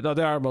 but no,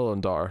 they are mother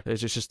and daughter.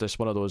 It's just this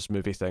one of those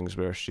movie things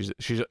where she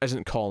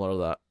isn't calling her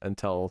that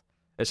until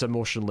it's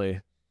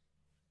emotionally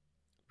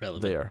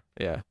relevant. There,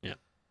 yeah.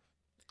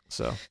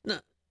 So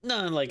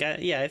no, like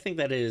I think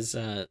that is.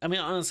 I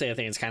mean, honestly, I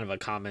think it's kind of a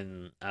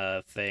common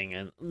thing,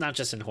 and not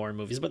just in horror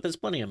movies, but there's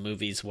plenty of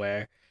movies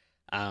where,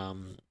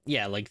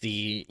 like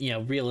the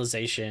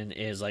realization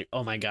is like,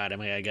 oh my god,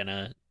 am I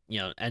gonna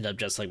end up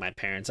just like my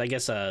parents? I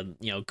guess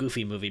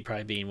Goofy movie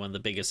probably being one of the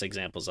biggest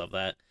examples of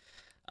that.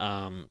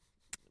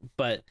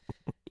 But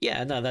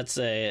yeah, no, that's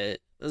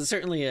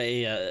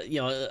certainly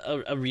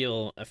a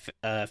real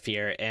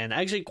fear, and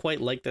I actually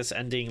quite like this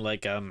ending.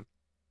 Like,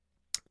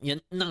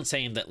 not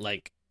saying that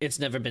like it's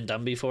never been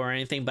done before or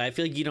anything, but I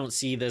feel like you don't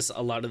see this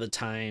a lot of the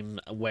time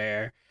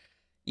where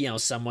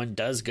someone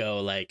does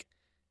go like,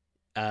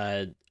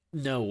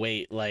 no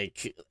wait,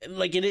 like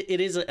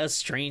it is a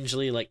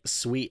strangely like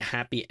sweet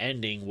happy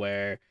ending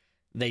where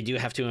they do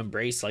have to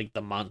embrace like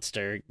the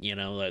monster,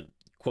 the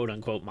quote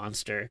unquote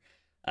monster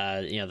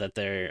that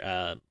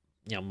their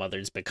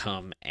mothers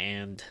become,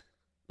 and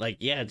like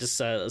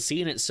just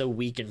seeing it so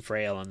weak and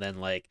frail, and then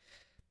like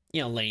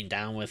laying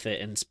down with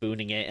it and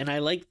spooning it. And I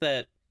like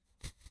that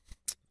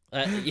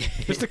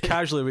just the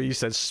casually way you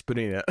said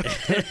spooning it.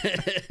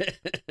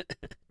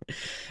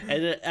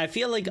 And I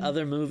feel like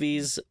other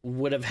movies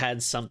would have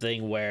had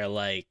something where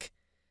like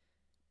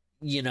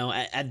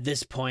at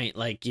this point,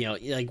 like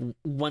like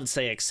once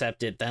they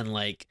accept it, then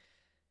like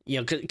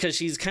because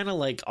she's kind of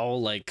like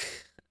all like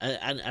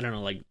I don't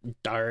know, like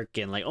dark,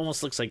 and like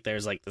almost looks like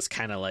there's like this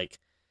kind of like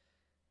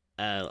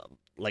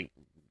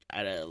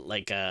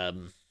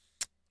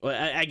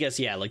well, I guess,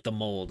 yeah, like the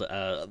mold,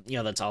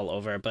 that's all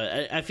over.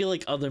 But I feel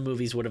like other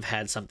movies would have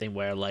had something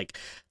where, like,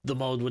 the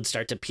mold would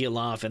start to peel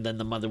off, and then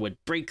the mother would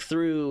break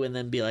through and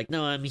then be like,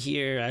 no, I'm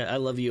here. I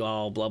love you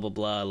all, blah, blah,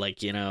 blah. Like,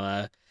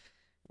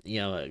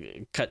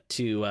 cut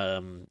to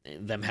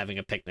them having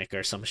a picnic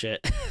or some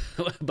shit.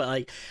 But,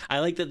 like, I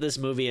like that this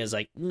movie is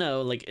like,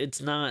 no, like,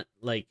 it's not,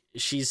 like,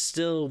 she's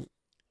still,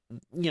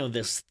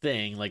 this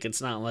thing. Like,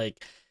 it's not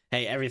like,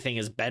 hey, everything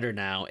is better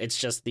now. It's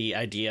just the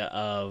idea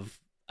of,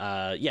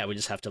 we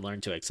just have to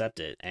learn to accept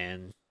it,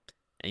 and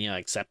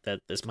accept that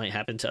this might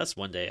happen to us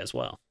one day as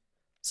well.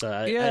 So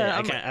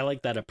I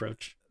like that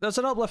approach. There's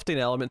an uplifting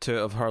element to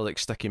it of her like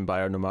sticking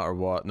by her no matter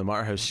what, no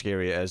matter how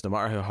scary it is, no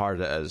matter how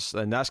hard it is,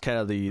 and that's kind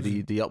of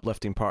the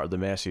uplifting part of the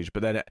message.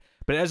 But it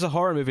is a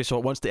horror movie, so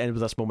it wants to end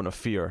with this moment of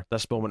fear,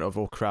 this moment of,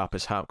 oh crap,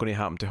 it's going to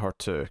happen to her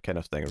too, kind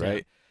of thing,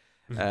 right?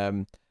 Yeah.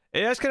 Mm-hmm.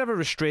 It is kind of a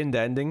restrained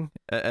ending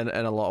in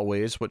a lot of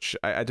ways, which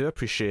I do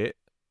appreciate,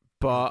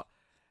 but.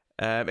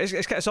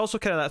 It's also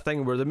kind of that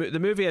thing where the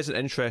movie isn't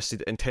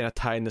interested in kind of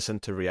tying this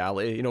into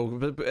reality,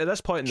 but at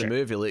this point in the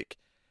movie,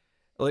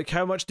 like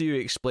how much do you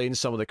explain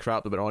some of the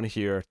crap that went on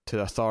here to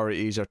the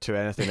authorities or to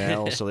anything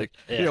else? So like,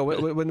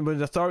 when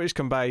the authorities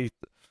come by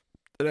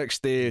the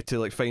next day to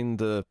like find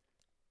the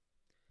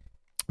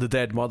the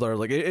dead mother,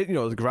 like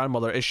the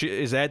grandmother,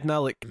 is Edna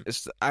like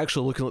is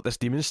actually looking like this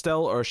demon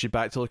still, or is she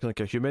back to looking like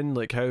a human?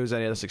 Like, how is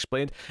any of this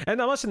explained?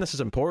 And I'm not saying this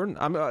is important.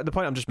 The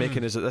point I'm just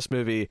making is that this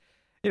movie,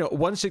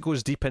 once it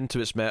goes deep into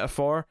its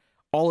metaphor,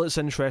 all it's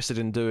interested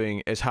in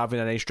doing is having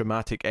a nice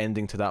dramatic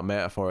ending to that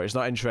metaphor. It's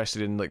not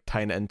interested in like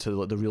tying it into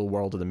like the real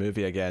world of the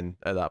movie again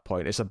at that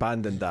point. It's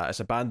abandoned that. It's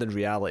abandoned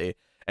reality,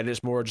 and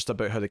it's more just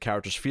about how the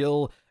characters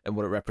feel and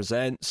what it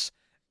represents,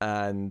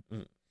 and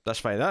that's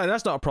fine.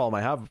 That's not a problem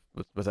I have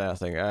with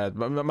anything.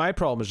 My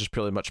problem is just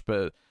purely much,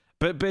 but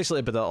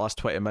basically about the last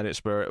 20 minutes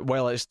where,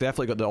 while it's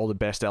definitely got all the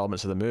best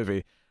elements of the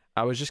movie,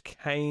 I was just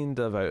kind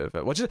of out of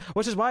it,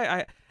 which is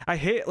why I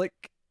hate like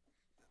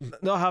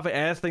not having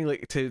anything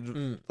like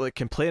to like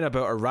complain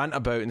about or rant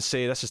about and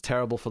say this is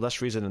terrible for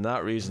this reason and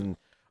that reason,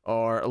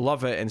 or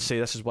love it and say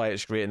this is why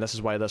it's great and this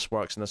is why this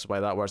works and this is why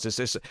that works.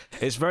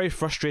 It's very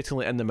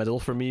frustratingly in the middle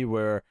for me,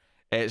 where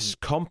it's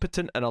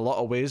competent in a lot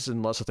of ways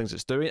and lots of things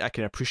it's doing. I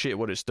can appreciate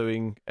what it's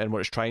doing and what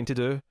it's trying to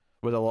do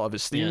with a lot of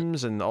its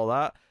themes and all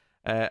that.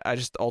 I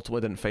just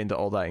ultimately didn't find it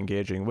all that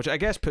engaging, which I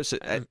guess puts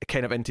it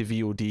kind of into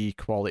VOD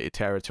quality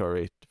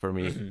territory for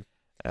me.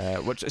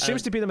 Which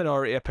seems to be the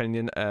minority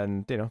opinion,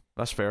 and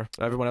that's fair.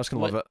 Everyone else can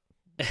love it.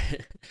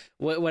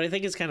 What I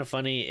think is kind of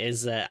funny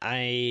is that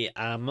I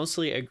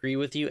mostly agree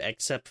with you,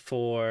 except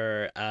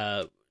for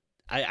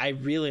I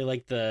really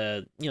like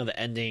the the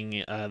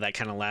ending, that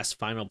kind of last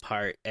final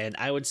part, and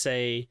I would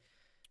say,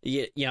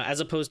 as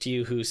opposed to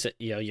you who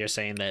you're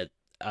saying that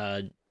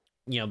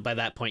by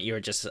that point you were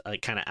just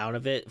kind of out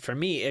of it. For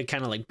me, it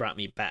kind of like brought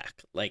me back.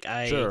 Like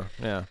like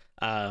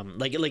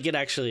it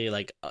actually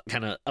like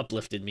kind of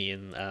uplifted me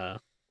and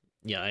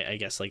I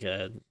guess like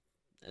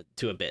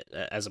to a bit,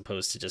 as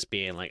opposed to just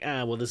being like,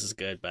 well, this is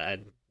good, but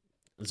I'm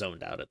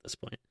zoned out at this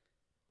point.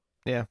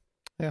 Yeah.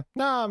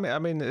 No, I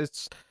mean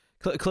it's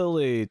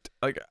clearly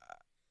like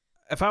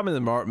if I'm in the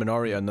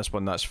minority on this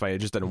one, that's fine. It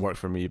just didn't work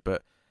for me,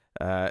 but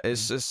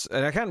it's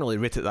and I can't really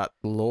rate it that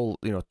low,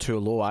 too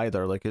low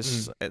either. Like it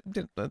is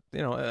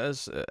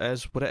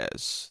what it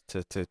is.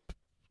 To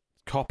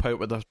cop out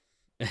with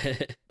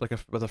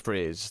with a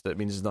phrase that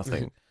means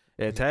nothing.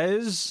 It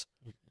is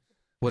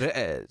what it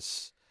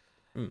is.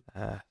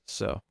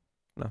 So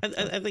no.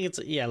 I think it's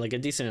like a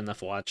decent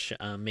enough watch.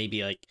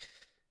 Maybe like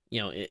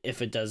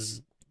if it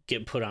does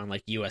get put on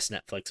like US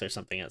Netflix or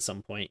something at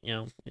some point,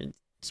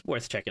 it's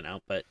worth checking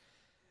out. But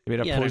you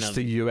mean opposed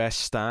to US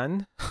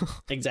Stan?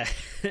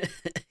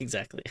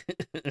 Exactly.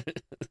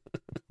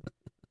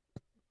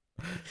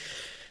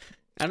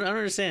 I don't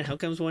understand how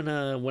comes when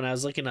I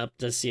was looking up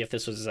to see if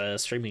this was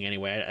streaming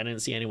anywhere, I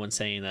didn't see anyone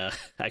saying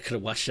I could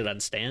have watched it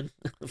on Stan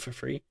for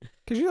free.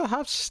 Because you don't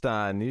have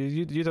Stan,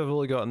 you'd have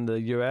only gotten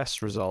the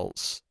US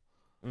results.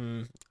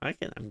 I'm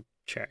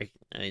sure.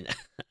 I mean,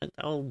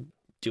 I'll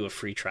do a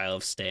free trial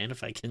of Stan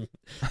if I can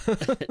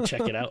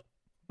check it out.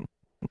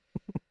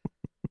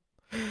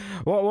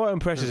 What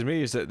impresses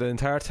me is that the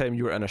entire time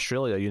you were in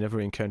Australia, you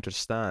never encountered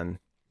Stan.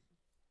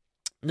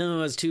 No,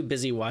 I was too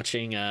busy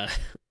watching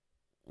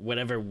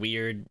whatever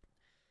weird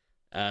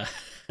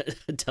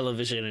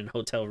television and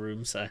hotel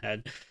rooms I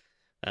had.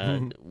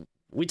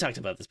 We talked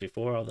about this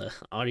before. All the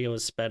audio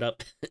was sped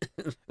up.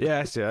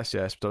 yes.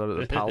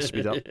 The PAL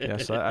speed up.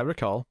 Yes, I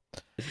recall.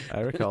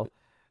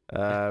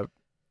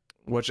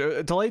 Which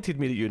delighted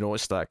me that you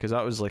noticed that, because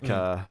that was like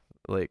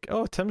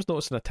oh, Tim's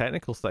noticing a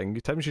technical thing.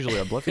 Tim's usually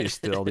oblivious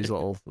to all these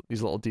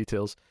little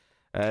details.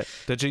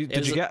 Did you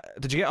get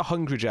a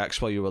Hungry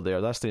Jack's while you were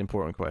there? That's the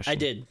important question. I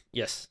did.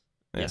 Yes,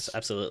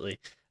 absolutely.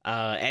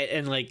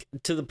 And like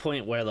to the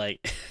point where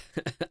like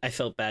I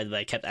felt bad that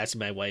I kept asking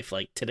my wife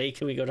like, today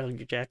can we go to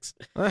Hungry Jack's?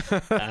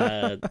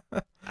 I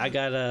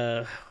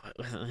got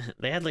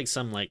they had like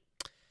some like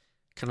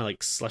kind of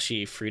like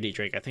slushy fruity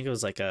drink. I think it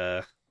was like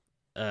a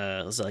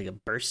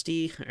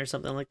Bursty or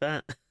something like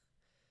that.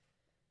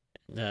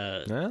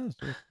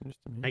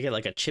 I get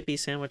like a chippy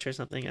sandwich or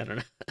something. I don't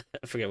know.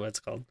 I forget what it's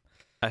called.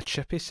 A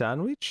chippy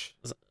sandwich?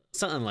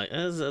 Something like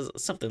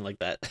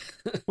that.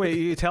 Wait,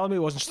 you telling me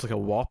it wasn't just like a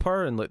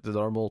Whopper and like the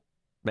normal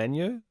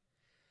menu?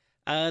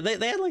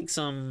 They had like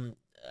some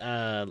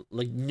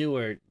like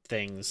newer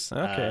things.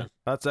 Okay,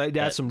 they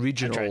had some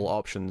regional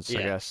options,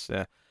 I guess.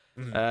 Yeah.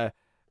 Mm-hmm.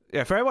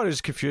 Yeah, for everyone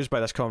who's confused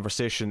by this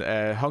conversation,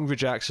 Hungry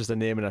Jack's is the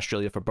name in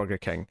Australia for Burger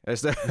King.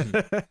 Is there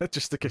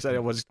just in case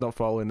anyone's not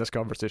following this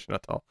conversation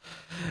at all?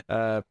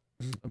 But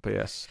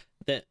yes,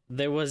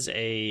 there was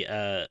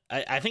a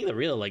I think the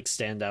real like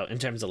standout in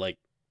terms of like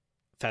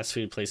fast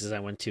food places I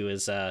went to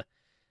is it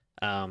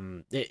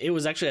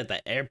was actually at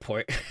the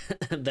airport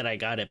that I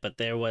got it, but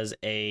there was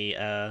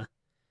it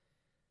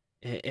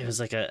was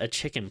like a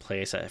chicken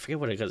place. I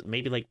forget what it was.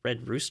 Maybe like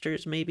Red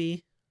Roosters,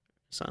 maybe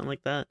something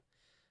like that.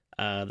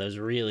 That was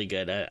really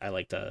good. I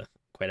liked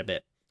quite a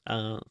bit.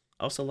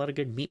 Also, a lot of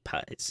good meat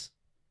pies.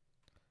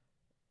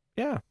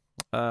 Yeah,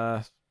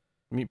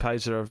 meat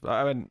pies are.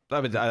 I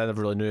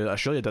never really knew that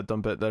Australia did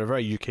them, but they're a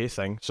very UK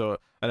thing. So,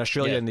 and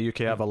Australia and the UK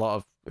have a lot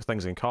of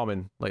things in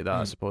common like that,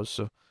 I suppose.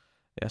 So,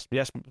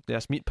 Yes.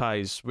 Meat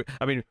pies.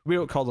 I mean, we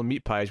don't call them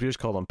meat pies. We just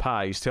call them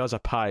pies. To us, a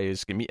pie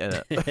is got meat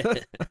in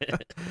it.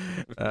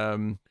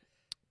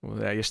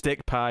 Your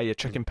steak pie, your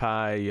chicken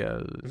pie,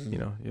 your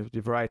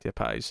variety of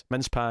pies,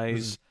 mince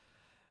pies.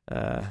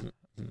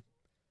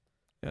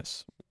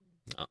 Yes,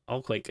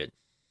 all quite good.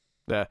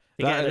 Yeah,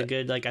 I had a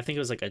good I think it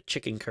was like a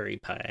chicken curry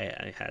pie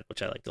I had,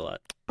 which I liked a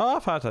lot. Oh,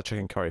 I've had a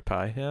chicken curry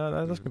pie.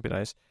 Yeah, that's gonna be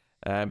nice.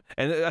 And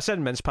I said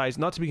mince pies,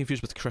 not to be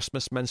confused with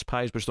Christmas mince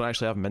pies, which don't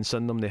actually have mince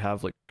in them. They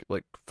have like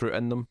fruit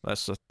in them.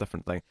 That's a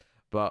different thing.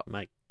 But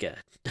my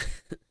God.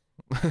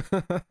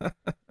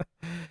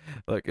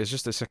 Look,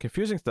 it's a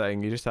confusing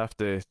thing. You just have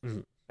to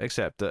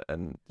accept it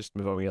and just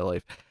move on with your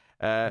life.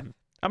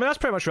 I mean, that's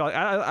pretty much right.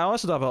 I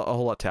also don't have a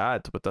whole lot to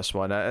add with this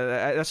one.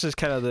 This is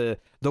kind of the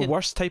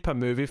worst type of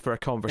movie for a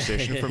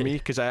conversation for me,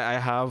 because I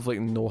have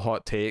no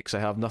hot takes. I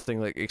have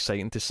nothing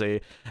exciting to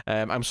say.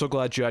 I'm so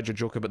glad you had your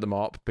joke about the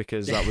mop,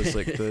 because that was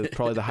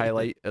probably the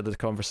highlight of the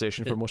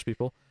conversation for most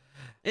people.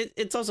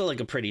 It's also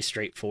a pretty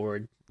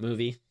straightforward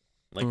movie.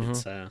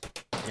 It's I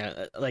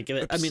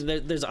mean,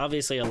 there's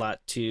obviously a lot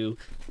to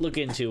look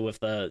into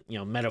with the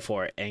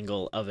metaphor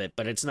angle of it,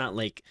 but it's not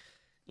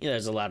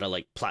there's a lot of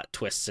plot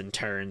twists and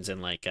turns,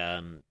 and the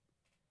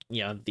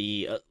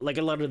a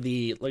lot of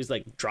the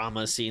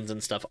drama scenes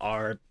and stuff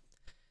are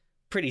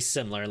pretty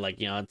similar.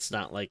 It's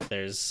not like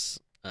there's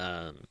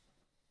a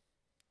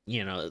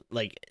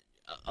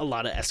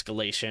lot of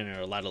escalation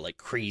or a lot of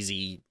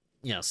crazy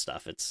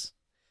stuff. It's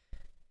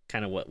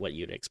kind of what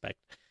you'd expect.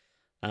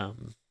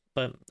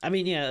 But I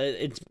mean,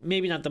 it's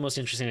maybe not the most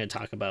interesting to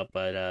talk about,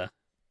 but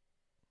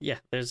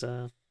there's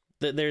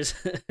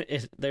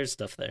there's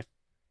stuff there.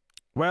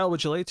 Well,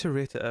 would you like to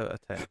rate it out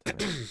of 10?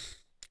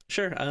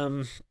 Sure.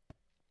 I'm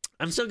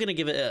still gonna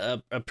give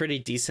it a pretty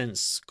decent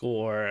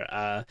score.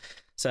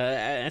 So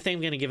I think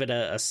I'm gonna give it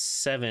a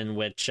 7,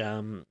 which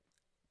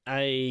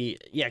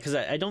because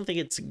I don't think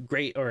it's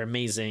great or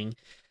amazing,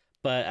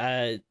 but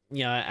I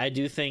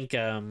do think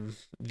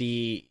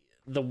it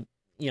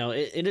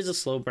is a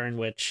slow burn,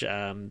 which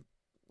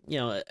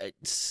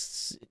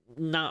it's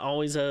not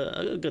always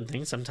a good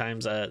thing.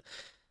 Sometimes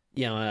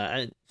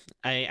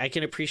I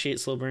can appreciate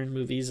slow burn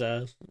movies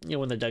when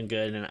they're done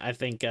good, and I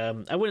think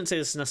I wouldn't say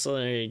this is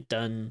necessarily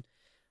done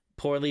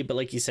poorly, but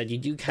like you said, you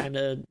do kind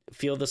of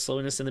feel the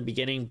slowness in the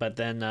beginning, but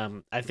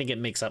then I think it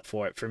makes up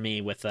for it for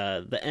me with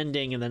the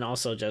ending, and then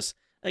also just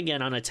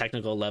again on a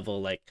technical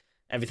level,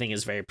 everything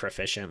is very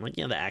proficient,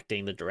 the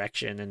acting, the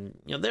direction, and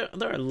there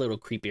are little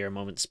creepier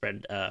moments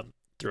spread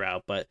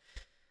throughout, but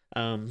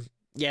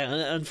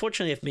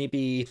unfortunately, if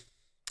maybe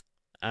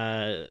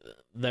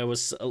there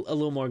was a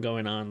little more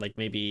going on,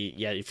 maybe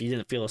if you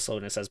didn't feel the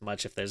slowness as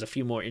much, if there's a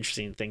few more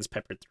interesting things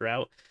peppered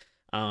throughout,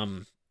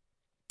 I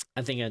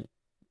think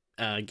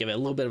I'd give it a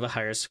little bit of a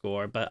higher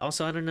score. But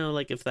also, I don't know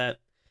if that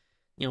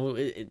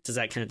does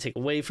that kind of take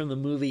away from the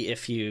movie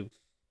if you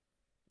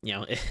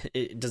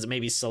does it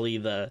maybe sully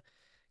the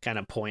kind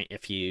of point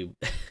if you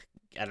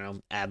I don't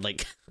know, add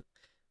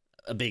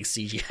a big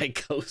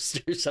CGI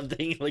ghost or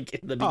something in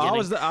the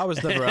beginning. I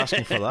was never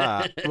asking for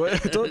that.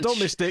 Don't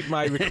mistake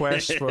my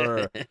request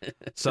for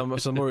some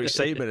more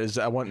excitement as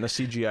I want a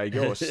CGI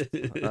ghost.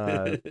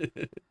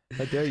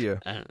 How dare you?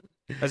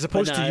 As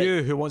opposed to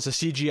you, who wants a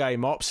CGI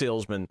mop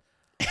salesman.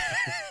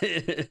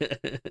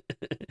 It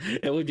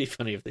would be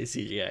funny if they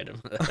CGI'd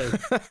him.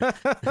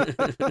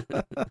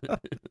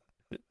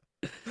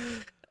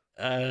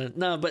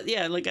 No, but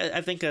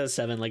I think a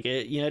 7.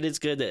 It is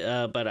good,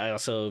 but I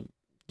also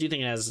do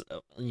think it has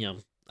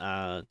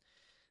I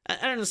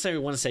don't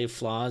necessarily want to say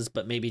flaws,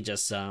 but maybe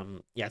just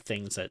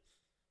things that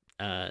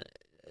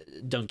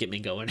don't get me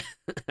going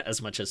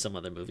as much as some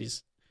other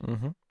movies.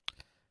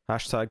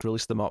 Hashtag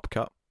release the mop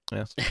cut.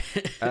 Yes.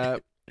 I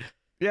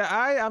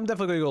am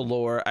definitely going to go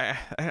lower. I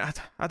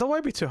don't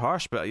want to be too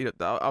harsh, but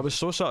I was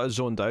so sort of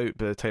zoned out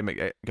by the time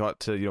it got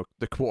to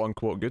the quote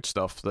unquote good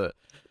stuff that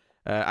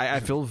I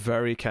feel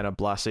very kind of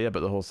blasé about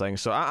the whole thing.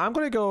 So I'm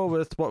going to go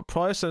with what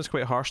probably sounds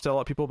quite harsh to a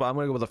lot of people, but I'm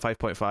going to go with a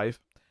 5.5.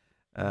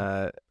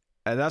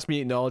 And that's me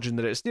acknowledging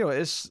that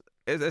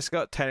it's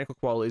got technical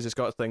qualities, it's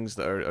got things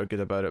that are good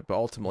about it, but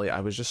ultimately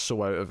I was just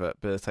so out of it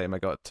by the time I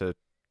got to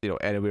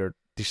anywhere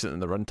decent in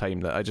the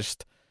runtime that I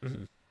just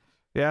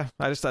I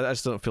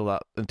just don't feel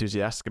that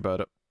enthusiastic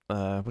about it,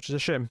 which is a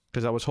shame,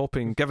 because I was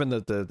hoping, given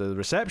the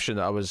reception,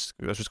 that this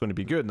was going to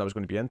be good and I was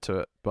going to be into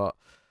it, but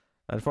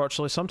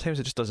unfortunately sometimes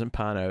it just doesn't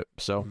pan out.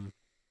 So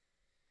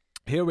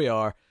here we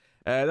are.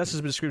 This has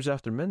been Screams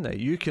After Midnight.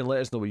 You can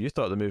let us know what you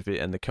thought of the movie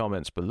in the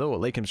comments below.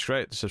 Like and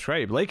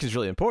subscribe. Like is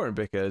really important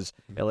because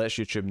it lets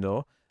YouTube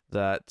know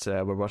that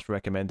we're worth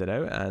recommending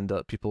out and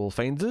that people will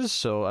find us,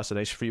 so that's a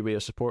nice free way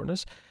of supporting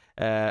us.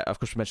 Of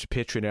course, we mentioned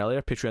Patreon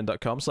earlier,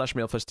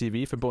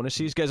 patreon.com/MailFuzzTV for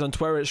bonuses. Guys on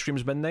Twitter at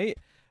Screams Midnight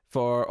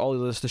for all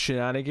of the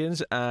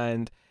shenanigans,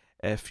 and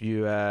if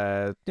you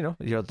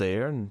you're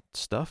there and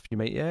stuff, you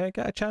might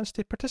get a chance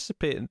to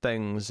participate in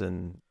things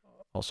and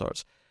all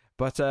sorts.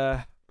 But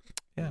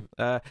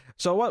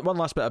so one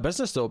last bit of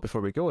business though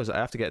before we go is I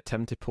have to get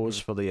Tim to pose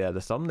for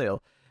the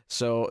thumbnail.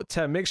 So,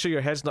 Tim, make sure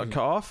your head's not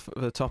cut off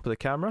at the top of the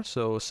camera.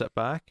 So, sit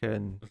back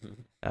and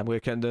I'm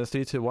going to count down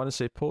 3, 2, 1 and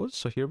say pose.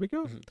 So, here we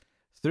go.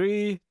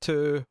 3,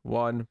 2,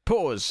 1,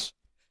 pose.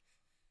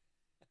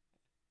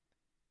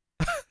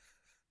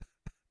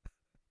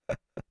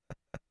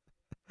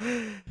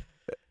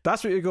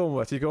 That's what you're going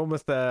with. You're going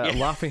with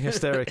laughing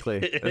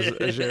hysterically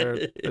as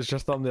your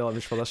thumbnail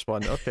image for this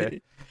one.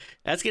 Okay.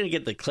 That's going to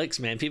get the clicks,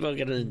 man. People are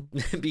going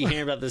to be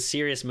hearing about this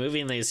serious movie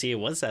and they see,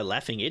 what's that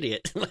laughing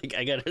idiot? Like,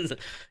 I got to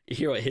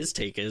hear what his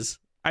take is.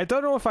 I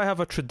don't know if I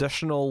have a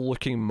traditional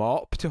looking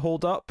mop to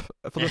hold up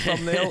for the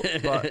thumbnail,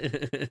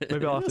 but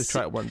maybe I'll have to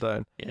track one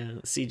down. Yeah,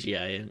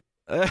 CGI.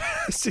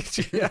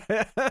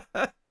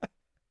 CGI.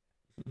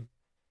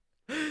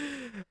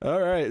 All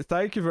right,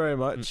 thank you very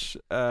much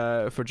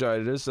for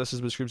joining us. This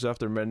has been Screams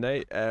After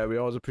Midnight. We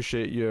always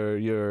appreciate your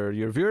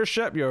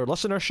viewership, your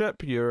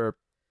listenership, your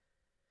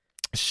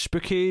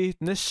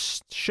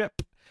spookiness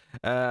ship.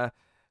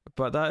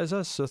 But that is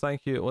us. So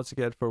thank you once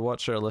again for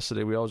watching or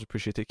listening. We always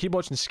appreciate it. Keep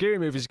watching scary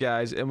movies,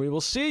 guys, and we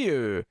will see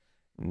you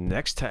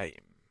next time.